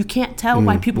 You can't tell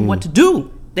white people what to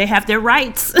do. They have their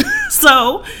rights.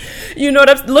 So, you know,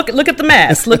 look at the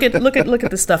mask. Look at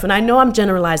this stuff. And I know I'm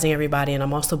generalizing everybody, and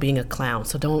I'm also being a clown.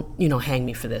 So don't, you know, hang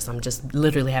me for this. I'm just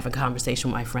literally having a conversation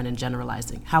with my friend and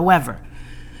generalizing. However,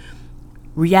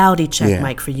 reality check,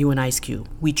 Mike, for you and Ice Cube.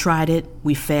 We tried it.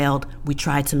 We failed. We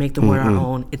tried to make the word our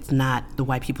own. It's not. The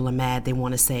white people are mad. They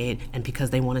want to say it. And because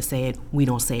they want to say it, we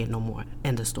don't say it no more.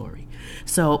 End of story.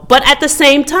 So, but at the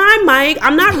same time, Mike,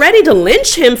 I'm not ready to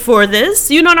lynch him for this.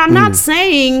 You know what? I'm not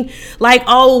saying like,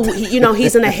 oh, you know,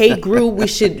 he's in a hate group. We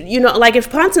should, you know, like if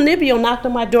Ponzinibbio knocked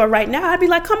on my door right now, I'd be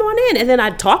like, come on in. And then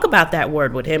I'd talk about that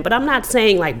word with him. But I'm not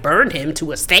saying like burn him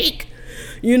to a stake.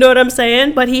 You know what I'm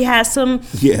saying? But he has some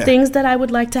things that I would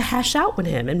like to hash out with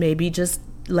him and maybe just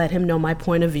let him know my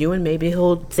point of view, and maybe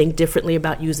he'll think differently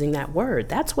about using that word.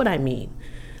 That's what I mean.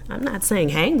 I'm not saying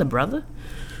hang the brother,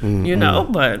 you know,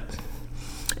 but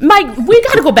Mike, we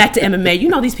got to go back to MMA. You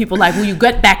know, these people like, when you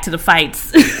get back to the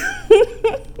fights.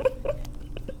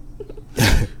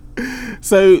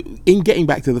 So, in getting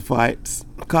back to the fights,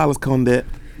 Carlos Condit,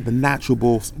 the natural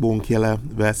born killer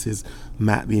versus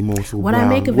Matt the Immortal What Brown. I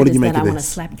make of what it is that I want to this?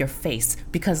 slap your face,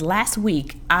 because last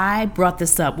week I brought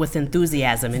this up with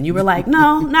enthusiasm and you were like,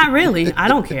 no, not really. I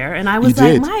don't care. And I was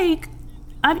like, Mike,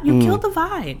 you killed the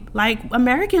vibe. Like,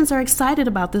 Americans are excited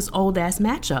about this old ass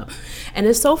matchup. And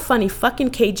it's so funny. Fucking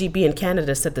KGB in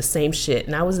Canada said the same shit.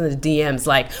 And I was in the DMs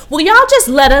like, will y'all just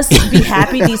let us be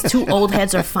happy these two old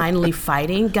heads are finally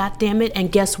fighting? God damn it.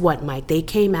 And guess what, Mike? They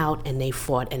came out and they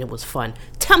fought and it was fun.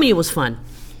 Tell me it was fun.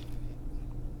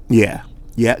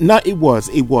 Yeah, no, it was.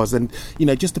 And, you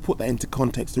know, just to put that into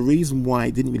context, the reason why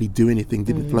it didn't really do anything,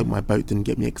 didn't float my boat, didn't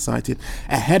get me excited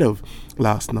ahead of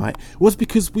last night was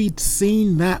because we'd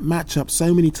seen that matchup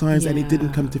so many times and it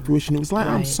didn't come to fruition. It was like,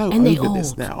 I'm so over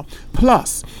this now.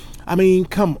 Plus, I mean,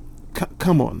 come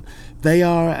on. They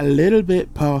are a little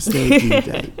bit past their due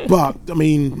date. But, I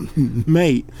mean,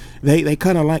 mate, they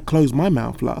kind of like closed my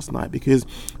mouth last night, because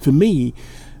for me,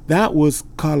 that was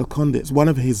Carlos Condit's, one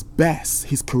of his best,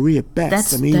 his career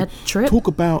best. Talk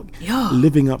about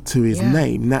living up to his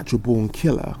name, Natural Born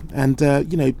Killer. And,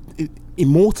 you know,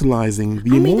 immortalizing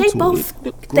the immortal.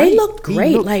 They looked great.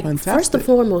 He looked like, fantastic. first and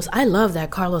foremost, I love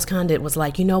that Carlos Condit was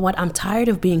like, you know what? I'm tired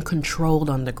of being controlled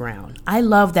on the ground. I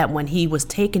love that when he was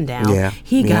taken down,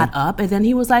 he got up and then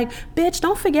he was like, bitch,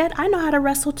 don't forget, I know how to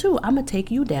wrestle too. I'm going to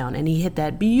take you down. And he hit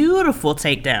that beautiful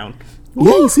takedown.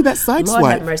 Yeah, you see that side Lord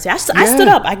swipe. have mercy. I stood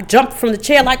up. I jumped from the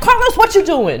chair like, Carlos, what you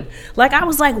doing? Like, I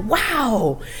was like,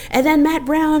 wow. And then Matt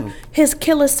Brown, his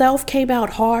killer self came out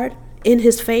hard in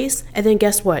his face. And then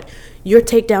guess what? Your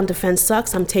takedown defense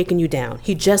sucks. I'm taking you down.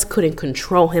 He just couldn't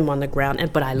control him on the ground.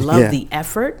 But I love the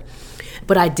effort.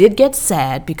 But I did get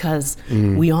sad because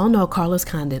we all know Carlos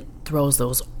Condit throws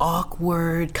those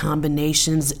awkward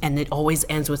combinations and it always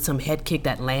ends with some head kick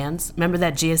that lands. Remember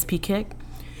that GSP kick?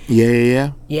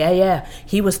 Yeah.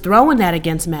 He was throwing that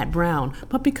against Matt Brown,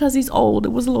 but because he's old, it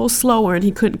was a little slower and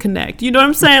he couldn't connect. You know what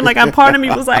I'm saying? Like, part of me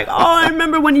was like, oh, I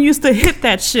remember when he used to hit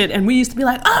that shit, and we used to be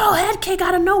like, oh, head kick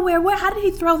out of nowhere. How did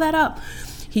he throw that up?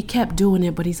 He kept doing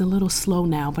it, but he's a little slow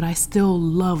now, but I still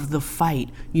love the fight.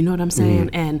 You know what I'm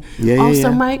saying? And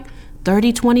also, Mike,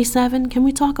 30-27, can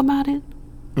we talk about it?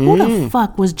 Who the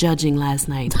fuck was judging last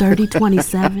night?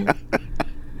 30-27?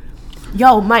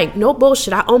 Yo, Mike, no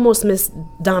bullshit. I almost missed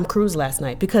Dom Cruz last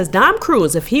night because Dom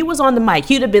Cruz, if he was on the mic,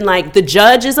 he'd have been like, the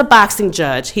judge is a boxing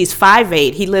judge. He's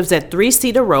 5'8". He lives at 3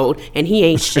 Cedar Road, and he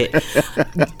ain't shit.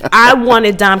 I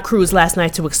wanted Dom Cruz last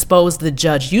night to expose the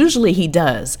judge. Usually he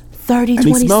does. 30-27, and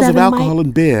he smells of alcohol Mike?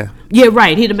 And beer. Yeah,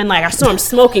 right. He'd have been like, I saw him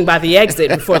smoking by the exit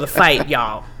before the fight,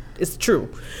 y'all. It's true.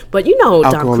 But you know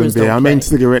alcohol Dom Cruz and beer. don't play. I mean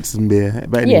cigarettes and beer.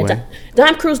 But anyway. Yeah,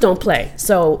 Dom Cruz don't play.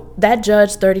 So that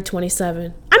judge,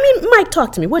 30-27. I mean, Mike,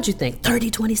 talk to me. What'd you think?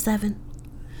 30-27?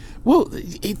 Well,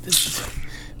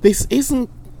 this isn't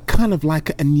kind of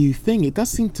like a new thing. It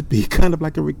does seem to be kind of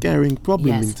like a recurring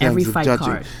problem in terms of judging.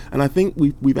 Card. And I think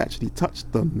we've actually touched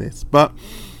on this. But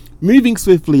moving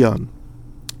swiftly on,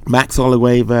 Max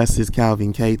Holloway versus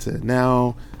Calvin Kattar.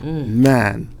 Now,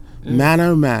 man,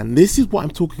 oh man, this is what I'm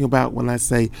talking about when I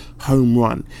say home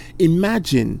run.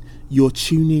 Imagine you're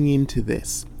tuning into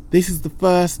this. This is the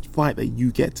first fight that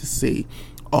you get to see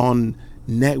on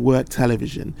network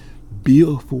television.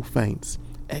 Beautiful feints,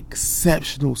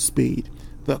 exceptional speed.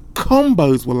 The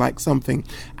combos were like something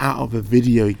out of a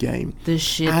video game. The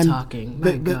shit talking,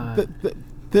 my God.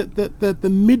 The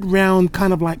mid-round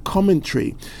kind of like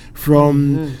commentary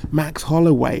from Max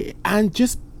Holloway, and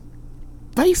just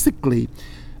basically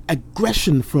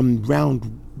aggression from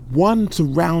round 1 to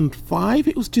round 5.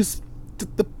 It was just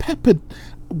the peppered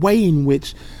way in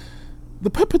which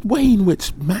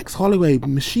Max Holloway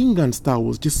machine gun style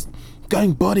was just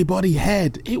going body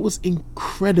head. It was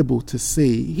incredible to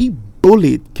see. He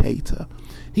bullied Kattar.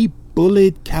 He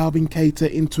bullied Calvin Kattar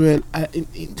into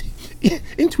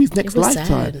his next lifetime.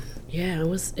 Sad. Yeah,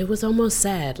 it was almost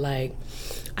sad. Like,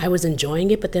 I was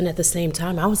enjoying it, but then at the same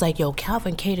time, I was like, yo,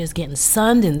 Calvin Kattar's getting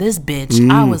sunned in this bitch.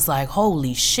 I was like,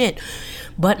 holy shit.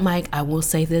 But, Mike, I will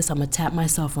say this. I'm going to tap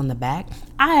myself on the back.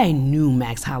 I knew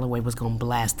Max Holloway was going to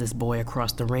blast this boy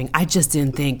across the ring. I just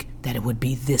didn't think that it would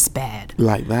be this bad.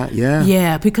 Like that, yeah.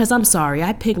 Yeah, because I'm sorry.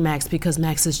 I picked Max because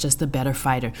Max is just a better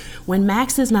fighter. When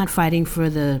Max is not fighting for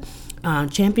the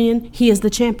champion, he is the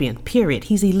champion, period.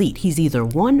 He's elite. He's either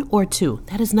 1 or 2.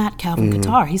 That is not Calvin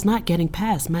Kattar. He's not getting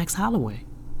past Max Holloway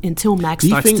until Max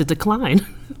starts to decline.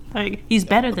 Like, he's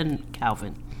better than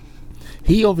Calvin.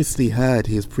 He obviously heard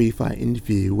his pre-fight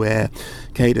interview where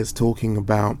Kattar's talking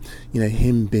about,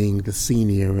 him being the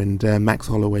senior and Max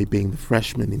Holloway being the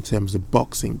freshman in terms of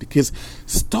boxing, because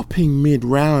stopping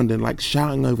mid-round and like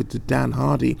shouting over to Dan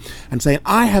Hardy and saying,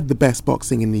 I have the best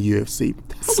boxing in the UFC.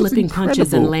 Slipping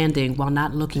punches and landing while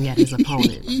not looking at his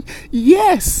opponent.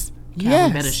 Yes.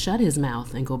 Calvin better shut his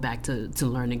mouth and go back to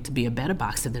learning to be a better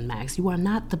boxer than Max. You are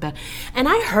not the best. And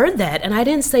I heard that, and I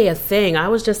didn't say a thing. I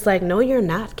was just like, no, you're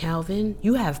not, Calvin.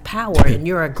 You have power, and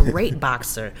you're a great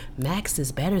boxer. Max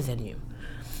is better than you.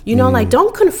 Like,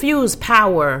 don't confuse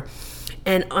power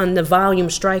and on the volume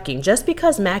striking. Just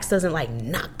because Max doesn't, like,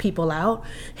 knock people out,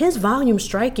 his volume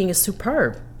striking is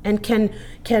superb. And can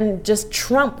just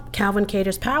trump Calvin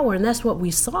Kattar's power, and that's what we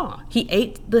saw. He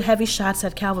ate the heavy shots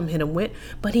that Calvin hit him with,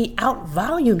 but he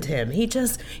out-volumed him. He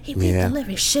made the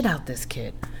living shit out this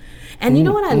kid. And you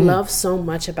know what I love so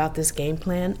much about this game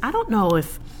plan? I don't know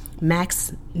if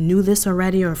Max knew this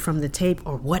already or from the tape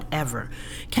or whatever.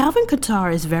 Calvin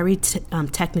Kattar is very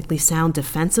technically sound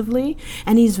defensively,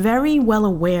 and he's very well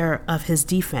aware of his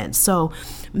defense. So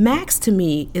Max, to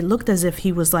me, it looked as if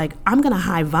he was like, I'm going to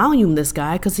high volume this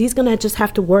guy because he's going to just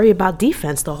have to worry about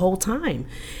defense the whole time.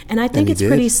 And I think it's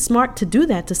pretty smart to do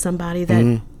that to somebody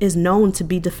that is known to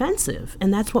be defensive.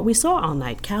 And that's what we saw all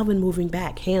night. Calvin moving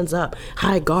back, hands up,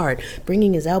 high guard,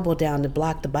 bringing his elbow down to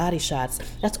block the body shots.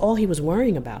 That's all he was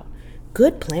worrying about.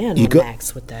 Good plan on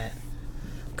Max with that.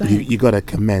 You got to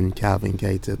commend Calvin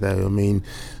Kattar, though. I mean,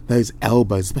 those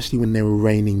elbows, especially when they were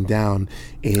raining down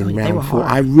in round 4.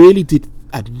 I really did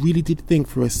think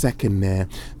for a second there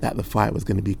that the fight was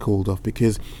going to be called off,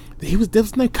 because there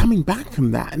was no coming back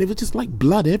from that, and it was just like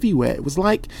blood everywhere. It was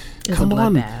like, come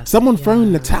on, someone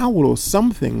throwing the towel or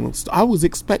something. I was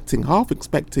half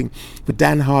expecting for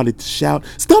Dan Hardy to shout,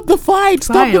 "Stop the fight!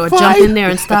 Stop the fight!" Or jump in there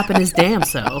and stop it his damn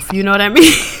self. You know what I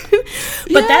mean?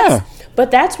 But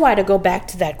that's why, to go back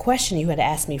to that question you had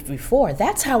asked me before,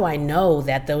 that's how I know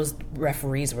that those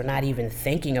referees were not even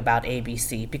thinking about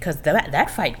ABC, because that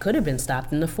fight could have been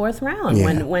stopped in the 4th round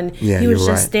when he was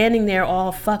just standing there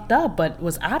all fucked up but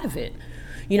was out of it.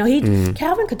 You know,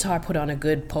 Calvin Kattar put on a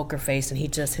good poker face, and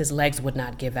his legs would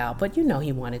not give out, but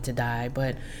he wanted to die,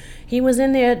 but he was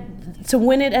in there to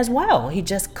win it as well. He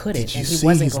just couldn't, and he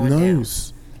wasn't going down.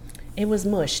 It was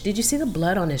mush. Did you see the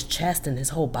blood on his chest and his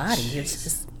whole body? It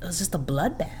was just a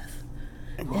bloodbath.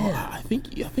 Well, yeah. I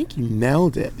think you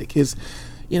nailed it, because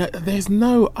there's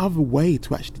no other way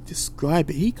to actually describe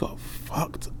it. He got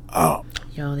fucked up.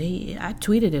 I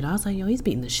tweeted it. I was like, he's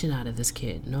beating the shit out of this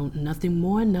kid. No, nothing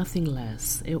more, nothing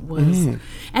less. It was,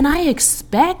 and I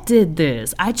expected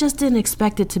this. I just didn't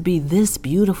expect it to be this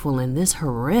beautiful and this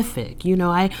horrific.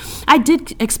 I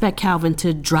did expect Calvin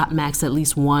to drop Max at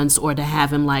least once, or to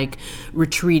have him like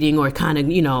retreating or kind of,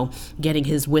 getting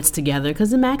his wits together,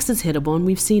 because Max is hittable, and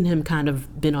we've seen him kind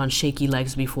of been on shaky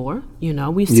legs before.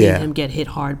 We've seen him get hit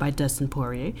hard by Dustin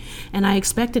Poirier, and I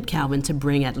expected Calvin to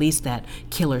bring at least that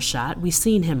killer shot. We've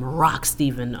seen him rock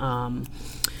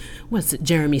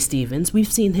Jeremy Stevens.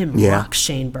 We've seen him rock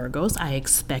Shane Burgos. I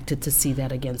expected to see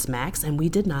that against Max, and we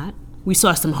did not. We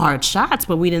saw some hard shots,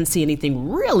 but we didn't see anything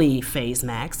really faze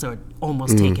Max or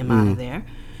almost take him out of there.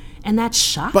 And that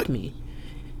shocked me.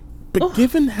 But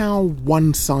given how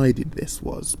one-sided this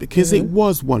was, because it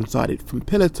was one-sided from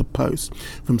pillar to post,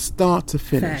 from start to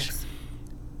finish. Facts.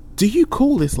 Do you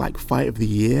call this like fight of the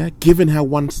year, given how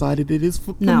one-sided it is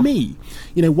for me?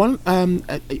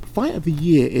 A fight of the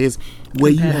year is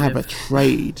where you have a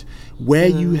trade, where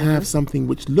you have something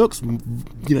which looks,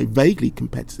 vaguely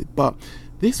competitive. But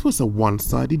this was a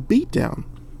one-sided beatdown.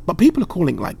 But people are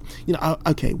calling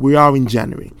okay, we are in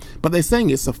January, but they're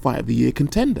saying it's a fight of the year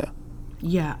contender.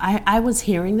 Yeah, I was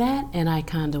hearing that, and I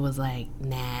kind of was like,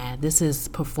 nah, this is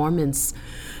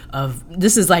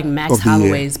like Max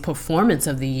Holloway's performance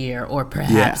of the year, or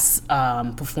perhaps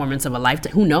performance of a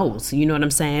lifetime. Who knows? You know what I'm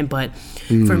saying? But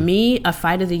for me, a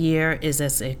fight of the year is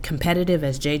as competitive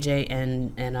as JJ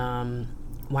and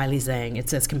Wiley Zhang.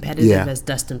 It's as competitive as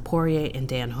Dustin Poirier and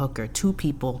Dan Hooker. 2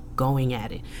 people going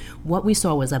at it. What we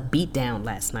saw was a beatdown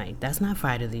last night. That's not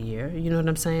fight of the year. You know what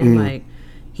I'm saying? Like,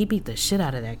 he beat the shit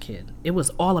out of that kid. It was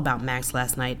all about Max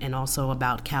last night, and also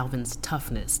about Calvin's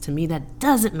toughness. To me, that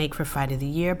doesn't make for fight of the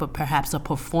year, but perhaps a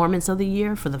performance of the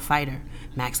year for the fighter,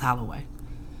 Max Holloway.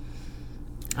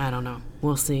 I don't know.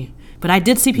 We'll see. But I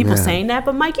did see people saying that.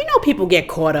 But Mike, people get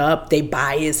caught up. They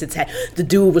bias. The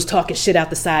dude was talking shit out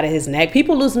the side of his neck.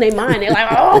 People losing their mind. They're like,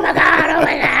 oh my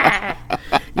God.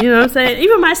 You know what I'm saying?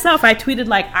 Even myself, I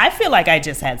tweeted I feel like I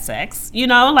just had sex.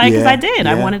 Because I did.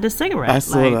 I wanted a cigarette. I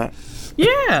saw that.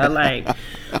 Yeah,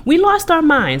 we lost our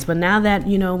minds, but now that,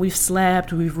 we've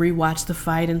slept, we've rewatched the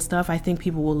fight and stuff, I think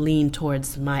people will lean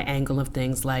towards my angle of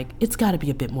things, it's got to be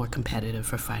a bit more competitive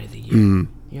for fight of the year,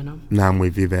 No, I'm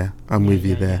with you there.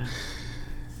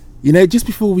 Just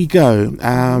before we go,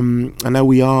 I know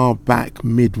we are back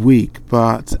midweek,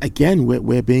 but again,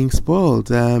 we're being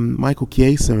spoiled. Michael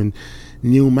Chiesa and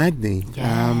Neil Magny.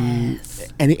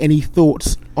 Yes. Any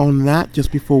thoughts on that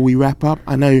just before we wrap up?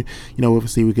 I know,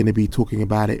 obviously we're going to be talking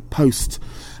about it post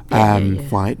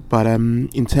fight, but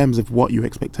in terms of what your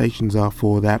expectations are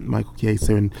for that, Michael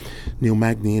Chiesa and Neil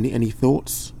Magny, any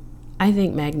thoughts? I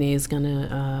think Magny is going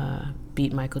to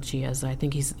beat Michael Chiesa.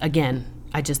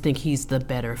 I just think he's the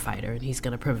better fighter, and he's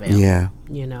going to prevail. Yeah.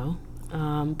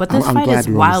 But this fight is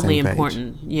wildly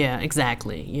important. Yeah,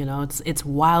 exactly. It's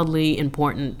wildly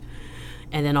important.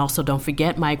 And then also, don't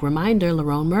forget, Mike, reminder,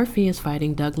 Lerone Murphy is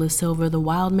fighting Douglas Silver, the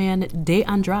Wild Man de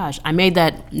Andrade. I made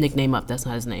that nickname up. That's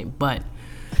not his name. But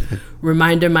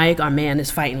reminder, Mike, our man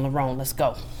is fighting Lerone. Let's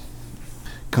go.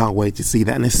 Can't wait to see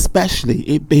that, and especially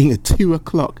it being a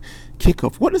 2:00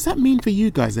 kickoff. What does that mean for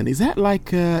you guys? Then is that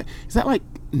like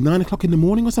 9 o'clock in the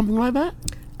morning or something like that?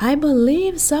 I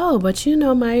believe so, but you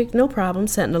know, Mike, no problem.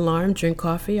 Set an alarm, drink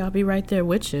coffee. I'll be right there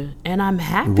with you, and I'm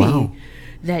happy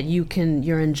that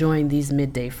you're enjoying these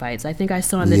midday fights. I think I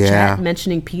saw in the chat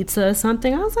mentioning pizza or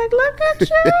something. I was like, look at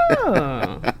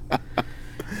you.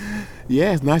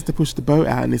 Yeah, it's nice to push the boat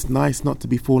out, and it's nice not to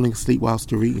be falling asleep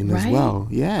whilst you're eating as well.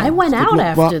 Yeah, I went out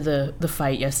after the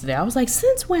fight yesterday. I was like,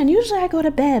 since when? Usually I go to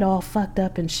bed all fucked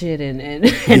up and shit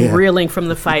and reeling from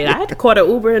the fight. I had caught an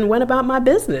Uber and went about my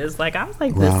business. Like, I was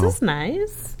like, this is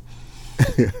nice.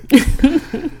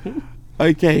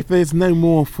 Okay, if there's no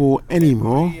more for any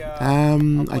more,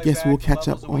 I guess we'll catch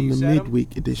up on the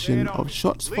midweek edition of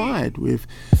Shots Fired with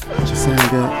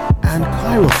Chisanga and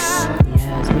Kairos.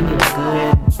 Yes, we need a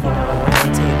good,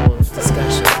 round table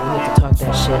discussion. We need to talk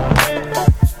that shit.